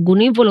וולונטרי,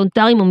 ארגונים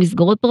וולונטריים או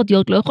מסגרות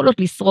פרטיות לא יכולות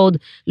לשרוד,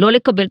 לא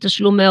לקבל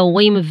תשלום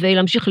מההורים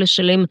ולהמשיך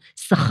לשלם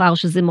שכר,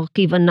 שזה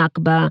מרכיב ענק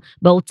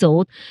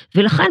בהוצאות,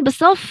 ולכן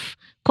בסוף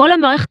כל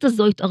המערכת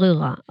הזו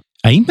התערערה.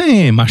 האם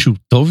משהו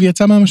טוב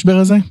יצא מהמשבר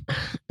הזה?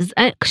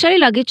 קשה לי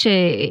להגיד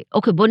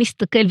אוקיי, בוא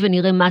נסתכל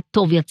ונראה מה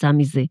טוב יצא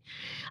מזה.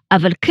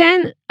 אבל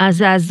כן,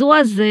 הזעזוע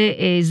הזה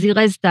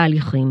זירז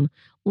תהליכים.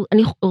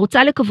 אני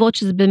רוצה לקוות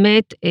שזה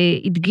באמת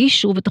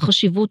הדגישו את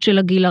החשיבות של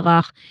הגיל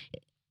הרך,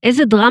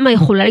 איזה דרמה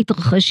יכולה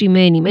להתרחש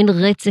אם אין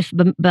רצף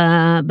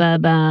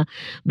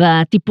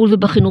בטיפול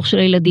ובחינוך של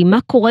הילדים,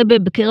 מה קורה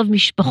בקרב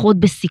משפחות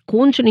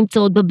בסיכון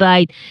שנמצאות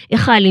בבית,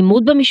 איך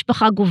האלימות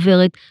במשפחה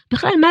גוברת,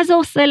 בכלל מה זה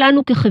עושה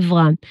לנו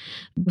כחברה.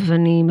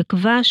 ואני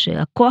מקווה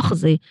שהכוח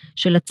הזה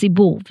של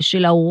הציבור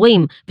ושל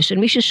ההורים ושל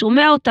מי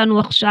ששומע אותנו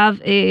עכשיו,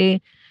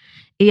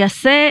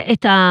 יעשה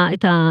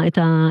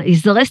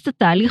יזרז את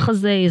התהליך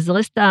הזה,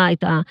 יזרז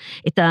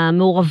את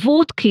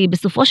המעורבות, כי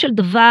בסופו של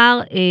דבר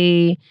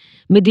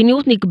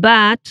מדיניות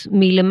נקבעת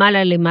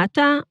מלמעלה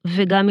למטה,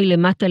 וגם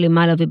מלמטה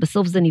למעלה,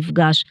 ובסוף זה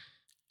נפגש.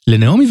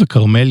 לנעמי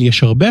וכרמל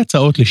יש הרבה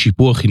הצעות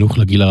לשיפור החינוך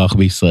לגיל הרך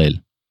בישראל.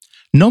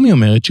 נעמי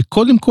אומרת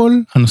שקודם כל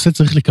הנושא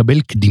צריך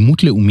לקבל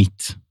קדימות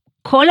לאומית.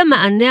 כל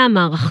המענה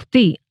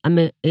המערכתי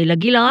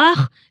לגיל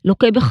הרך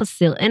לוקה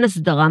בחסר, אין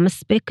הסדרה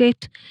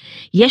מספקת,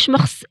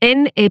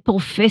 אין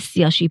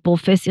פרופסיה שהיא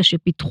פרופסיה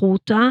שפיתחו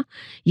אותה,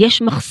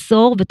 יש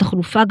מחסור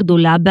ותחלופה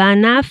גדולה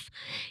בענף,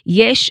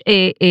 יש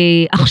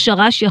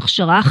הכשרה שהיא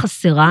הכשרה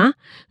חסרה,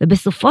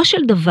 ובסופו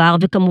של דבר,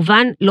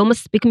 וכמובן לא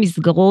מספיק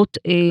מסגרות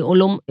או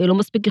לא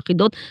מספיק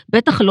יחידות,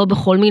 בטח לא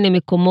בכל מיני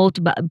מקומות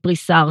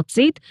בפריסה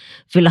ארצית,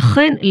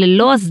 ולכן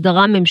ללא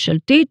הסדרה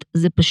ממשלתית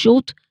זה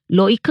פשוט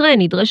לא יקרה,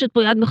 נדרשת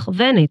פה יד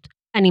מכוונת.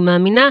 אני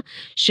מאמינה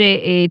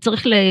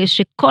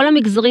שכל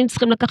המגזרים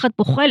צריכים לקחת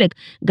פה חלק,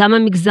 גם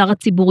המגזר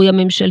הציבורי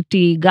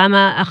הממשלתי, גם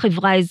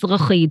החברה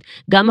האזרחית,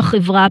 גם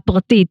החברה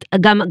הפרטית,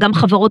 גם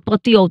חברות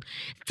פרטיות.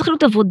 צריך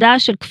להיות עבודה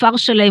של כפר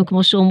שלם,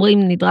 כמו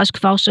שאומרים, נדרש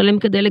כפר שלם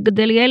כדי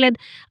לגדל ילד,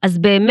 אז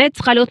באמת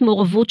צריכה להיות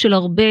מעורבות של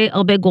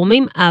הרבה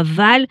גורמים,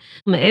 אבל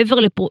מעבר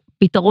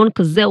פתרון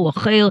כזה או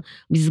אחר,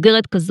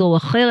 מסגרת כזו או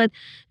אחרת,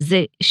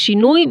 זה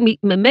שינוי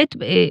באמת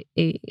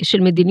של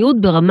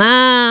מדיניות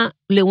ברמה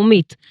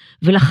לאומית,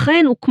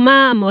 ולכן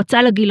הוקמה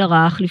המועצה לגיל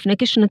הרך לפני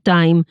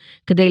כשנתיים,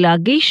 כדי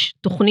להגיש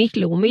תוכנית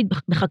לאומית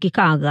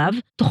בחקיקה אגב,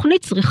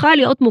 תוכנית צריכה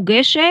להיות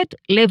מוגשת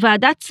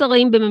לוועדת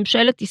שרים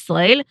בממשלת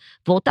ישראל,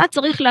 ואותה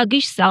צריך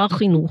להגיש שר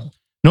החינוך.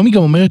 נעמי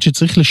גם אומרת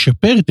שצריך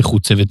לשפר את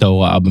איכות צוות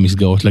ההוראה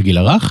במסגרות לגיל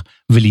הרך,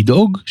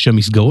 ולדאוג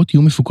שהמסגרות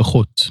יהיו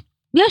מפוקחות.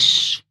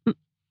 יש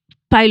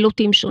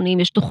פיילוטים שונים,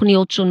 יש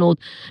תוכניות שונות,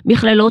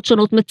 מכללות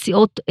שונות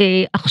מציעות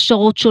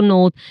הכשרות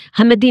שונות,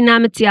 המדינה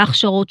מציעה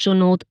הכשרות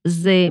שונות,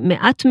 זה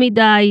מעט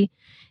מדי,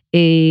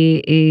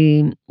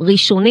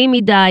 ראשוני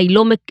מדי,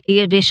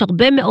 ויש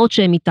הרבה מאוד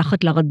שהם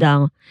מתחת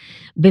לרדאר.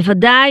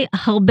 בוודאי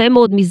הרבה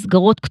מאוד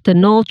מסגרות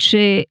קטנות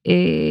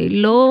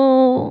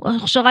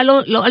הכשרה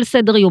לא על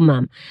סדר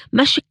יומם.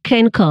 מה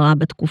שכן קרה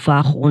בתקופה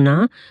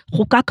האחרונה,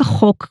 חוקק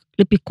החוק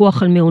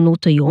לפיקוח על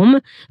מעונות היום,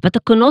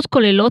 והתקנות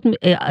כוללות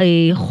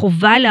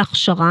חובה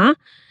להכשרה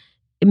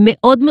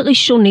מאוד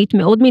ראשונית,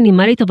 מאוד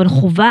מינימלית, אבל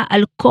חובה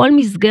על כל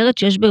מסגרת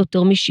שיש בה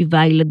יותר מ7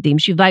 ילדים,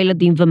 7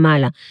 ילדים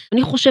ומעלה.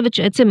 אני חושבת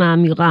שעצם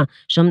האמירה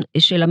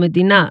של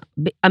המדינה,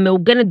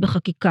 המעוגנת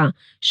בחקיקה,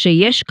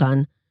 שיש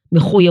כאן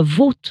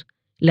מחויבות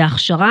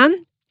להכשרה,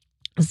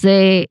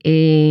 זה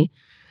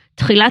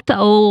תחילת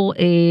האור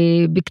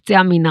בקצה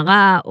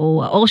המנהרה,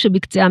 או האור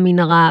שבקצה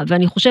המנהרה,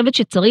 ואני חושבת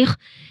שצריך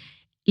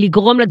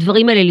לגרום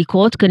לדברים האלה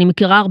לקרות, כי אני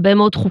מכירה הרבה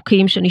מאוד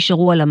חוקים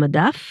שנשארו על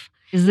המדף,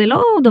 זה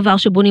לא דבר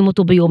שבונים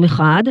אותו ביום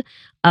אחד,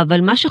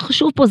 אבל מה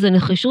שחשוב פה זה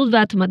נחישות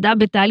והתמדה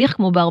בתהליך,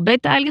 כמו בהרבה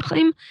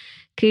תהליכים,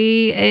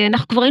 כי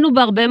אנחנו כבר היינו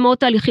בהרבה מאוד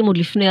תהליכים עוד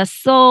לפני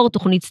עשור,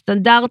 תוכנית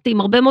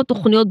סטנדרטים, הרבה מאוד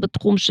תוכניות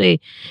בתחום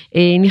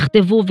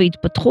שנכתבו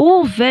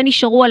והתפתחו,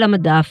 ונשארו על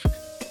המדף.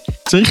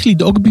 צריך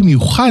לדאוג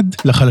במיוחד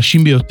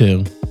לחלשים ביותר,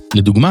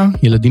 לדוגמה,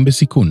 ילדים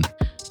בסיכון.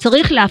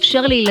 צריך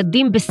לאפשר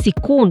לילדים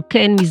בסיכון,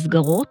 כן,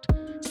 מסגרות,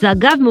 זה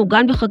אגב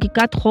מעוגן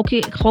בחקיקת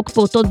חוק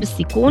פעוטות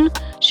בסיכון,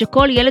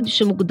 שכל ילד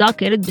שמוגדר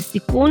כילד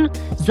בסיכון,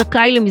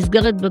 זכאי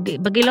למסגרת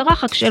בגיל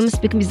הרך, רק שאין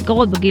מספיק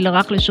מסגרות בגיל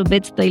הרך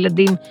לשבץ את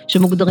הילדים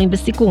שמוגדרים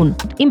בסיכון.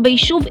 אם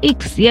ביישוב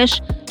X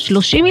יש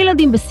 30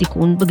 ילדים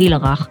בסיכון בגיל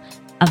הרך,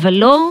 אבל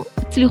לא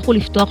הצליחו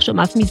לפתוח שם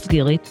אף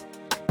מסגרת,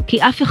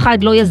 כי אף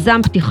אחד לא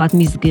יזם פתיחת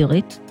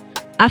מסגרת,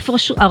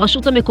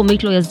 הרשות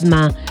המקומית לא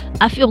יזמה,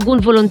 אף ארגון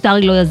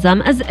וולונטרי לא יזם,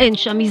 אז אין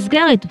שם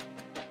מסגרת.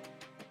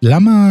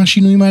 למה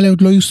השינויים האלה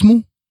עוד לא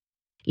יושמו?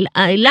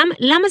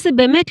 למה זה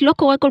באמת לא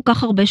קורה כל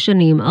כך הרבה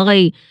שנים?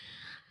 הרי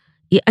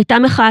הייתה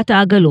מחאת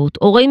העגלות,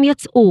 הורים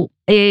יצאו,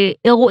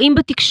 אירועים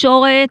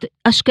בתקשורת,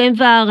 השכם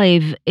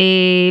והערב,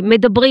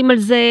 מדברים על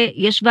זה,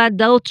 יש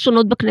ועדות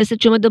שונות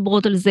בכנסת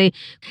שמדברות על זה,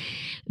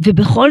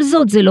 ובכל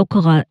זאת זה לא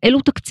קרה.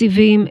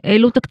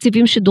 אלו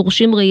תקציבים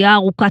שדורשים ראייה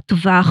ארוכת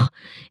טווח,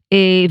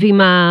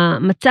 ועם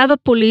המצב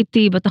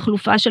הפוליטי,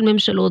 בתחלופה של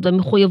ממשלות,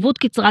 והמחויבות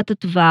קצרת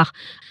הטווח,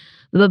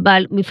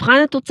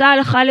 ובמבחן התוצאה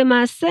הלכה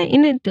למעשה,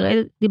 הנה,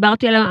 תראה,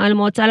 דיברתי על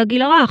המועצה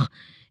לגיל הרך,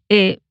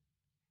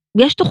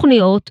 יש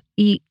תוכניות,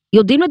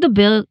 יודעים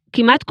לדבר,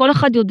 כמעט כל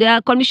אחד יודע,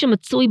 כל מי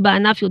שמצוי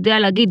בענף יודע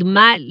להגיד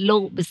מה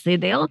לא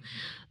בסדר,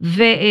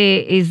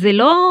 וזה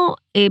לא,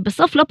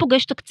 בסוף לא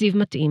פוגש תקציב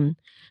מתאים.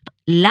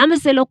 למה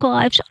זה לא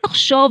קרה? אפשר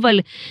לחשוב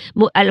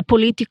על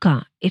הפוליטיקה,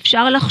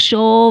 אפשר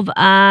לחשוב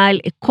על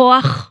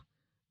כוח,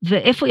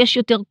 ואיפה יש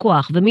יותר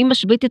כוח, ומי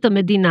משבית את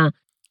המדינה.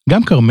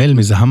 גם קרמל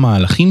מזהה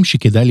מהלכים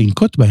שכדאי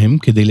לנקוט בהם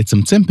כדי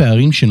לצמצם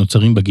פערים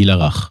שנוצרים בגיל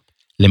הרך.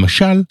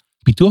 למשל,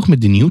 פיתוח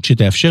מדיניות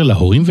שתאפשר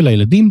להורים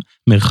ולילדים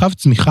מרחב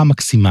צמיחה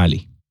מקסימלי.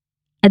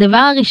 הדבר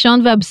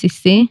הראשון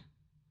והבסיסי,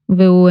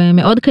 והוא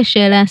מאוד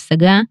קשה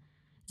להשגה,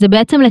 זה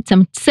בעצם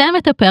לצמצם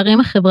את הפערים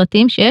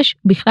החברתיים שיש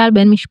בכלל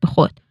בין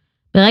משפחות.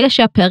 ברגע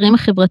שהפערים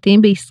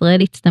החברתיים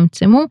בישראל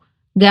יצטמצמו,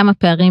 גם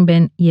הפערים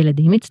בין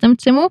ילדים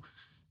יצטמצמו,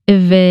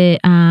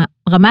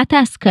 ורמת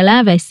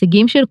ההשכלה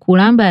וההישגים של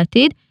כולם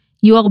בעתיד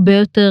יהיו הרבה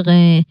יותר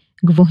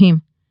גבוהים.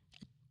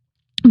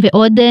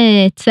 ועוד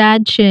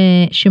צעד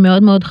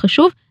שמאוד מאוד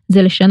חשוב,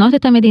 זה לשנות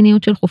את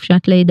המדיניות של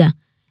חופשת לידה.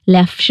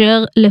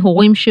 לאפשר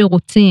להורים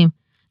שרוצים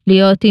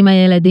להיות עם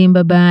הילדים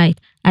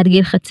בבית עד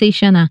גיל חצי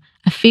שנה,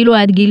 אפילו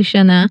עד גיל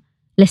שנה,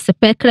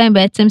 לספק להם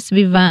בעצם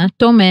סביבה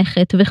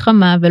תומכת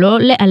וחמה, ולא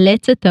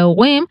לאלץ את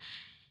ההורים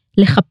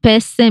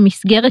לחפש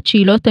מסגרת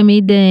שהיא לא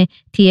תמיד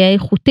תהיה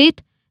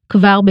איכותית,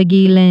 כבר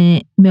בגיל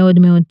מאוד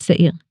מאוד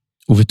צעיר.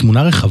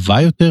 ובתמונה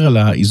רחבה יותר על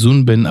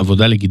האיזון בין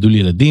עבודה לגידול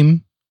ילדים,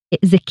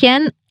 זה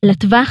כן,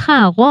 לטווח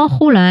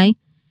הארוך אולי,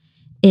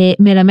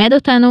 מלמד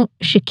אותנו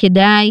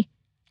שכדאי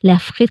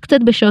להפחית קצת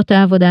בשעות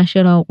העבודה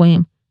של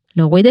ההורים,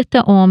 להוריד את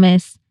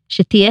העומס,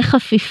 שתהיה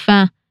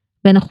חפיפה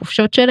בין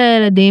החופשות של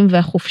הילדים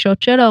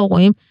והחופשות של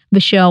ההורים,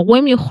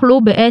 ושההורים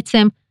יוכלו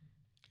בעצם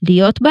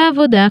להיות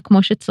בעבודה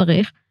כמו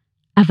שצריך,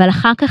 אבל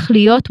אחר כך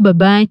להיות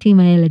בבית עם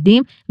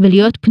הילדים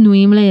ולהיות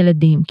פנויים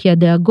לילדים, כי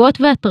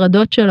הדאגות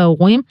וההטרדות של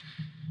ההורים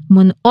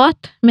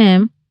מונעות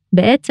מהם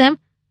בעצם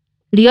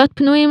להיות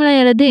פנויים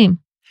לילדים.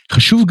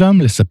 חשוב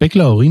גם לספק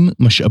להורים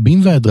משאבים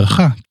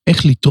והדרכה,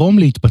 איך לתרום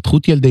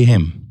להתפתחות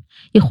ילדיהם.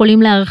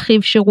 יכולים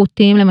להרחיב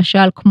שירותים,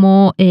 למשל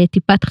כמו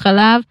טיפת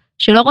חלב,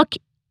 שלא רק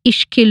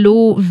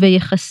ישקלו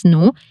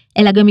ויחסנו,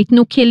 אלא גם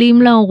ייתנו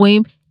כלים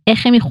להורים,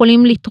 איך הם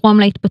יכולים לתרום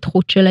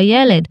להתפתחות של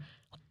הילד.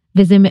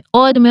 וזה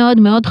מאוד מאוד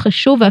מאוד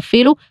חשוב,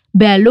 ואפילו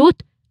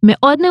בעלות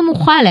מאוד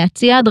נמוכה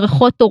להציע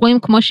הדרכות הורים,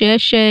 כמו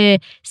שיש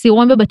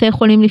סיורים בבתי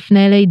חולים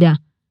לפני לידה.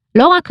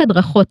 לא רק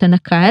הדרכות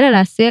הנקה, אלא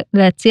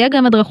להציע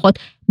גם הדרכות,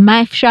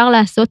 מה אפשר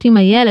לעשות עם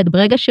הילד.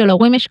 ברגע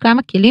שלהורים יש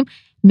כמה כלים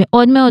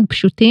מאוד מאוד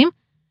פשוטים,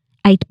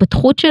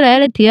 ההתפתחות של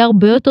הילד תהיה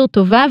הרבה יותר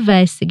טובה,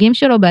 וההישגים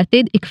שלו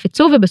בעתיד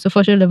יקפצו,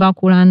 ובסופו של דבר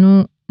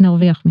כולנו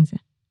נרוויח מזה.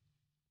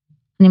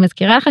 אני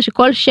מזכירה לך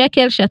שכל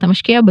שקל שאתה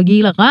משקיע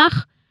בגיל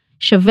הרך,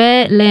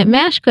 שווה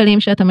ל100 שקלים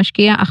שאתה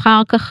משקיע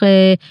אחר כך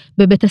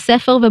בבית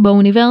הספר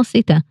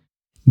ובאוניברסיטה.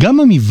 גם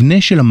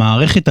המבנה של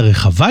המערכת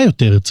הרחבה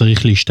יותר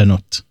צריך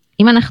להשתנות.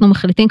 אם אנחנו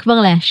מחליטים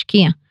כבר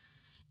להשקיע,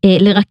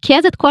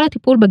 לרכז את כל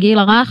הטיפול בגיל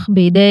הרך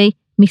בידי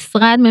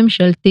משרד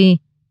ממשלתי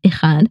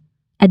אחד,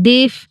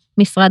 עדיף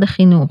משרד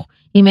החינוך,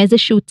 עם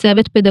איזשהו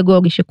צוות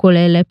פדגוגי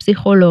שכולל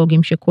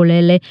פסיכולוגים,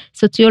 שכולל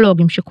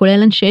סוציולוגים,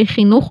 שכולל אנשי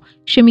חינוך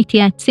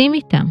שמתייעצים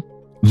איתם.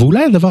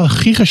 ואולי הדבר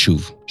הכי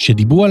חשוב,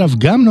 שדיברו עליו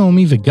גם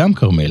נעמי וגם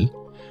קרמל,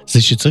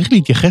 זה שצריך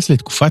להתייחס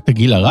לתקופת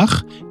הגיל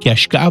הרך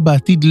כהשקעה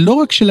בעתיד לא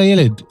רק של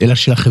הילד, אלא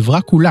של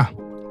החברה כולה.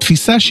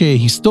 תפיסה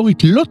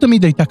שהיסטורית לא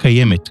תמיד הייתה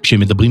קיימת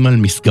כשמדברים על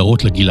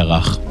מסגרות לגיל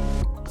הרך.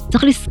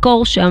 צריך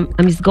לזכור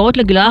שהמסגרות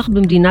לגיל הרך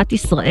במדינת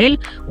ישראל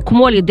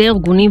הוקמו על ידי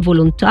ארגונים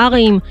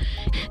וולונטריים.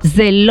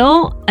 זה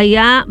לא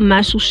היה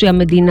משהו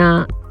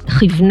שהמדינה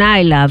כיוונה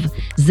אליו,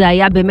 זה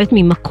היה באמת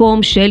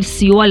ממקום של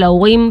סיוע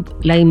להורים,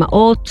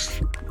 לאימהות,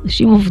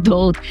 נשים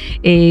עובדות,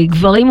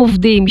 גברים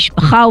עובדים,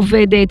 משפחה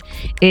עובדת,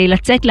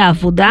 לצאת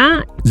לעבודה.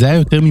 זה היה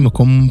יותר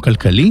ממקום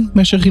כלכלי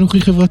מאשר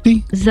חינוכי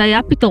חברתי? זה היה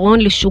פתרון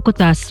לשוק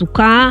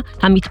התעסוקה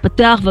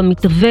המתפתח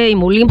והמתהווה עם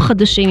עולים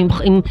חדשים,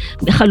 עם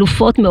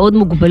חלופות מאוד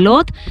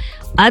מוגבלות.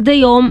 עד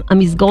היום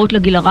המסגרות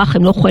לגיל הרך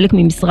הם לא חלק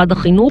ממשרד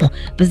החינוך,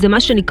 וזה מה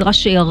שנקרא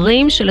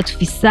שיירים של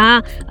התפיסה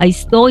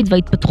ההיסטורית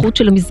וההתפתחות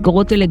של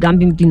המסגרות האלה גם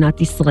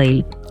במדינת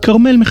ישראל.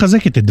 קרמל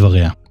מחזקת את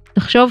דבריה.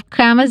 תחשוב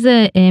כמה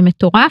זה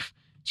מטורף,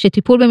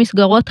 שטיפול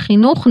במסגרות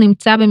חינוך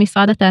נמצא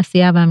במשרד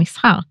התעשייה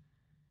והמסחר.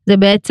 זה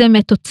בעצם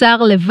תוצר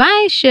לוואי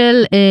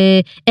של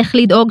איך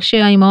לדאוג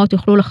שהאימהות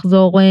יוכלו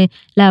לחזור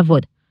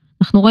לעבוד.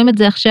 אנחנו רואים את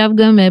זה עכשיו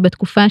גם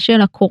בתקופה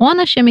של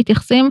הקורונה,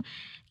 שמתייחסים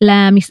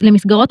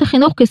למסגרות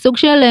החינוך כסוג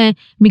של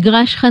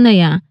מגרש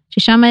חנייה,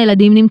 ששם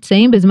הילדים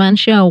נמצאים בזמן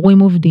שההורים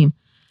עובדים.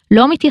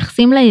 לא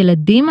מתייחסים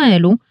לילדים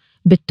האלו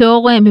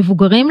בתור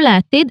מבוגרים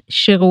לעתיד,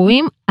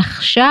 שראויים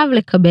עכשיו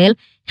לקבל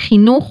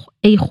חינוך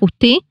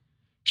איכותי,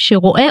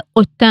 שרואה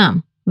אותם,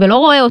 ולא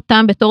רואה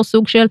אותם בתור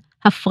סוג של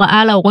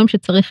הפרעה להורים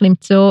שצריך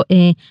למצוא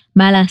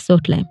מה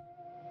לעשות להם.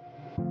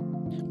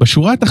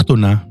 בשורה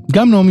התחתונה,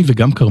 גם נעמי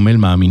וגם קרמל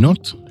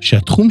מאמינות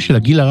שהתחום של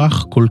הגיל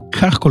הרך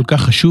כל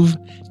כך חשוב,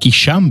 כי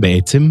שם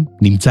בעצם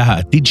נמצא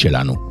העתיד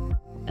שלנו.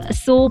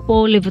 אסור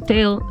פה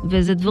לוותר,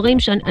 וזה דברים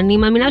שאני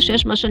מאמינה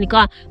שיש מה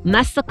שנקרא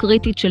מסה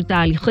קריטית של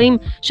תהליכים,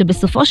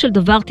 שבסופו של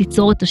דבר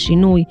תיצור את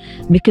השינוי,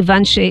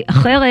 מכיוון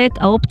שאחרת,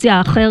 האופציה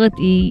האחרת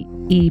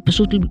היא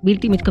פשוט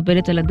בלתי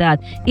מתקבלת על הדעת.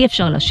 אי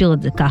אפשר להשאיר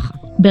את זה ככה.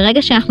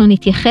 ברגע שאנחנו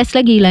נתייחס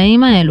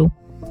לגילאים האלו,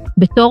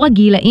 בתור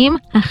הגילאים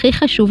הכי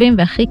חשובים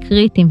והכי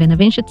קריטיים,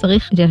 ונבין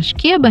שצריך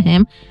להשקיע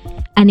בהם,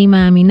 אני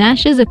מאמינה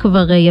שזה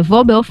כבר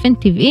יבוא באופן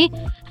טבעי,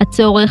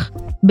 הצורך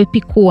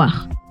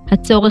בפיקוח,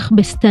 הצורך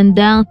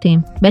בסטנדרטים.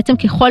 בעצם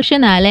ככל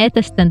שנעלה את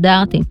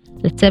הסטנדרטים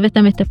לצוות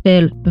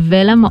המטפל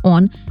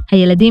ולמעון,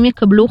 הילדים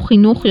יקבלו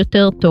חינוך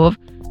יותר טוב,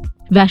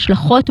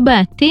 וההשלכות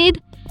בעתיד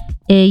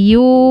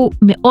יהיו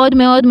מאוד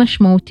מאוד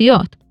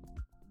משמעותיות.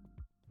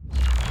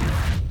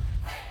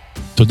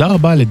 תודה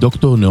רבה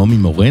לדוקטור נעמי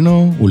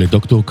מורנו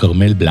ולדוקטור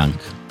קרמל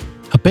בלנק.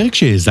 הפרק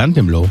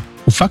שהאזנתם לו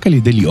הופק על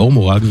ידי ליאור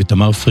מורג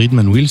ותמר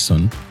פרידמן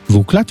ווילסון,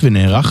 והוקלט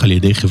ונערך על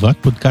ידי חברת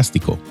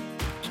פודקאסטיקו.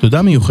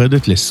 תודה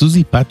מיוחדת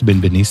לסוזי פט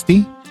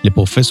בן-בניסטי,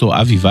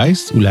 לפרופסור אבי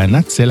וייס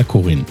ולענת סלע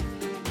קורין.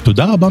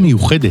 תודה רבה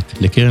מיוחדת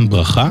לקרן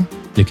ברכה,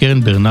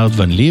 לקרן ברנרד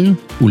ון ליר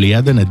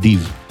ולידה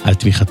נדיב, על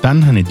תמיכתן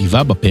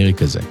הנדיבה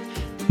בפרק הזה.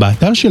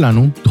 באתר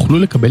שלנו תוכלו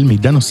לקבל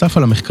מידע נוסף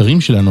על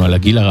המחקרים שלנו על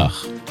הגיל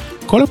הרך.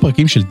 כל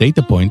הפרקים של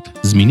דאטה פוינט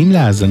זמינים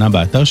להאזנה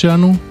באתר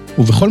שלנו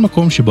ובכל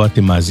מקום שבו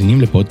אתם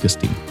מאזינים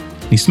לפודקאסטים.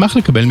 נשמח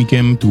לקבל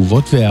מכם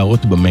תגובות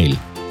והערות במייל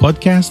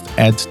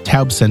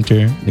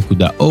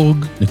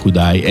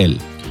podcast@taubcenter.org.il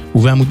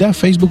ובעמודי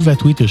הפייסבוק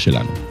והטוויטר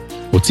שלנו.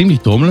 רוצים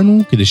לתרום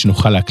לנו כדי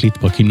שנוכל להקליט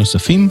פרקים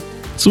נוספים?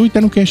 צרו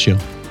איתנו קשר.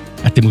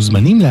 אתם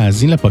מוזמנים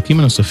להאזין לפרקים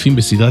הנוספים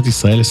בסדרת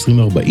ישראל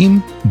 2040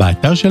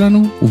 באתר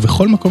שלנו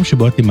ובכל מקום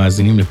שבו אתם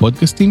מאזינים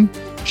לפודקאסטים,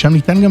 שם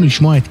ניתן גם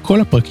לשמוע את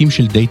כל הפרקים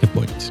של דאטה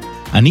פוינט.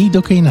 אני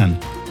עידו קינן,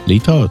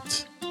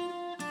 להתראות.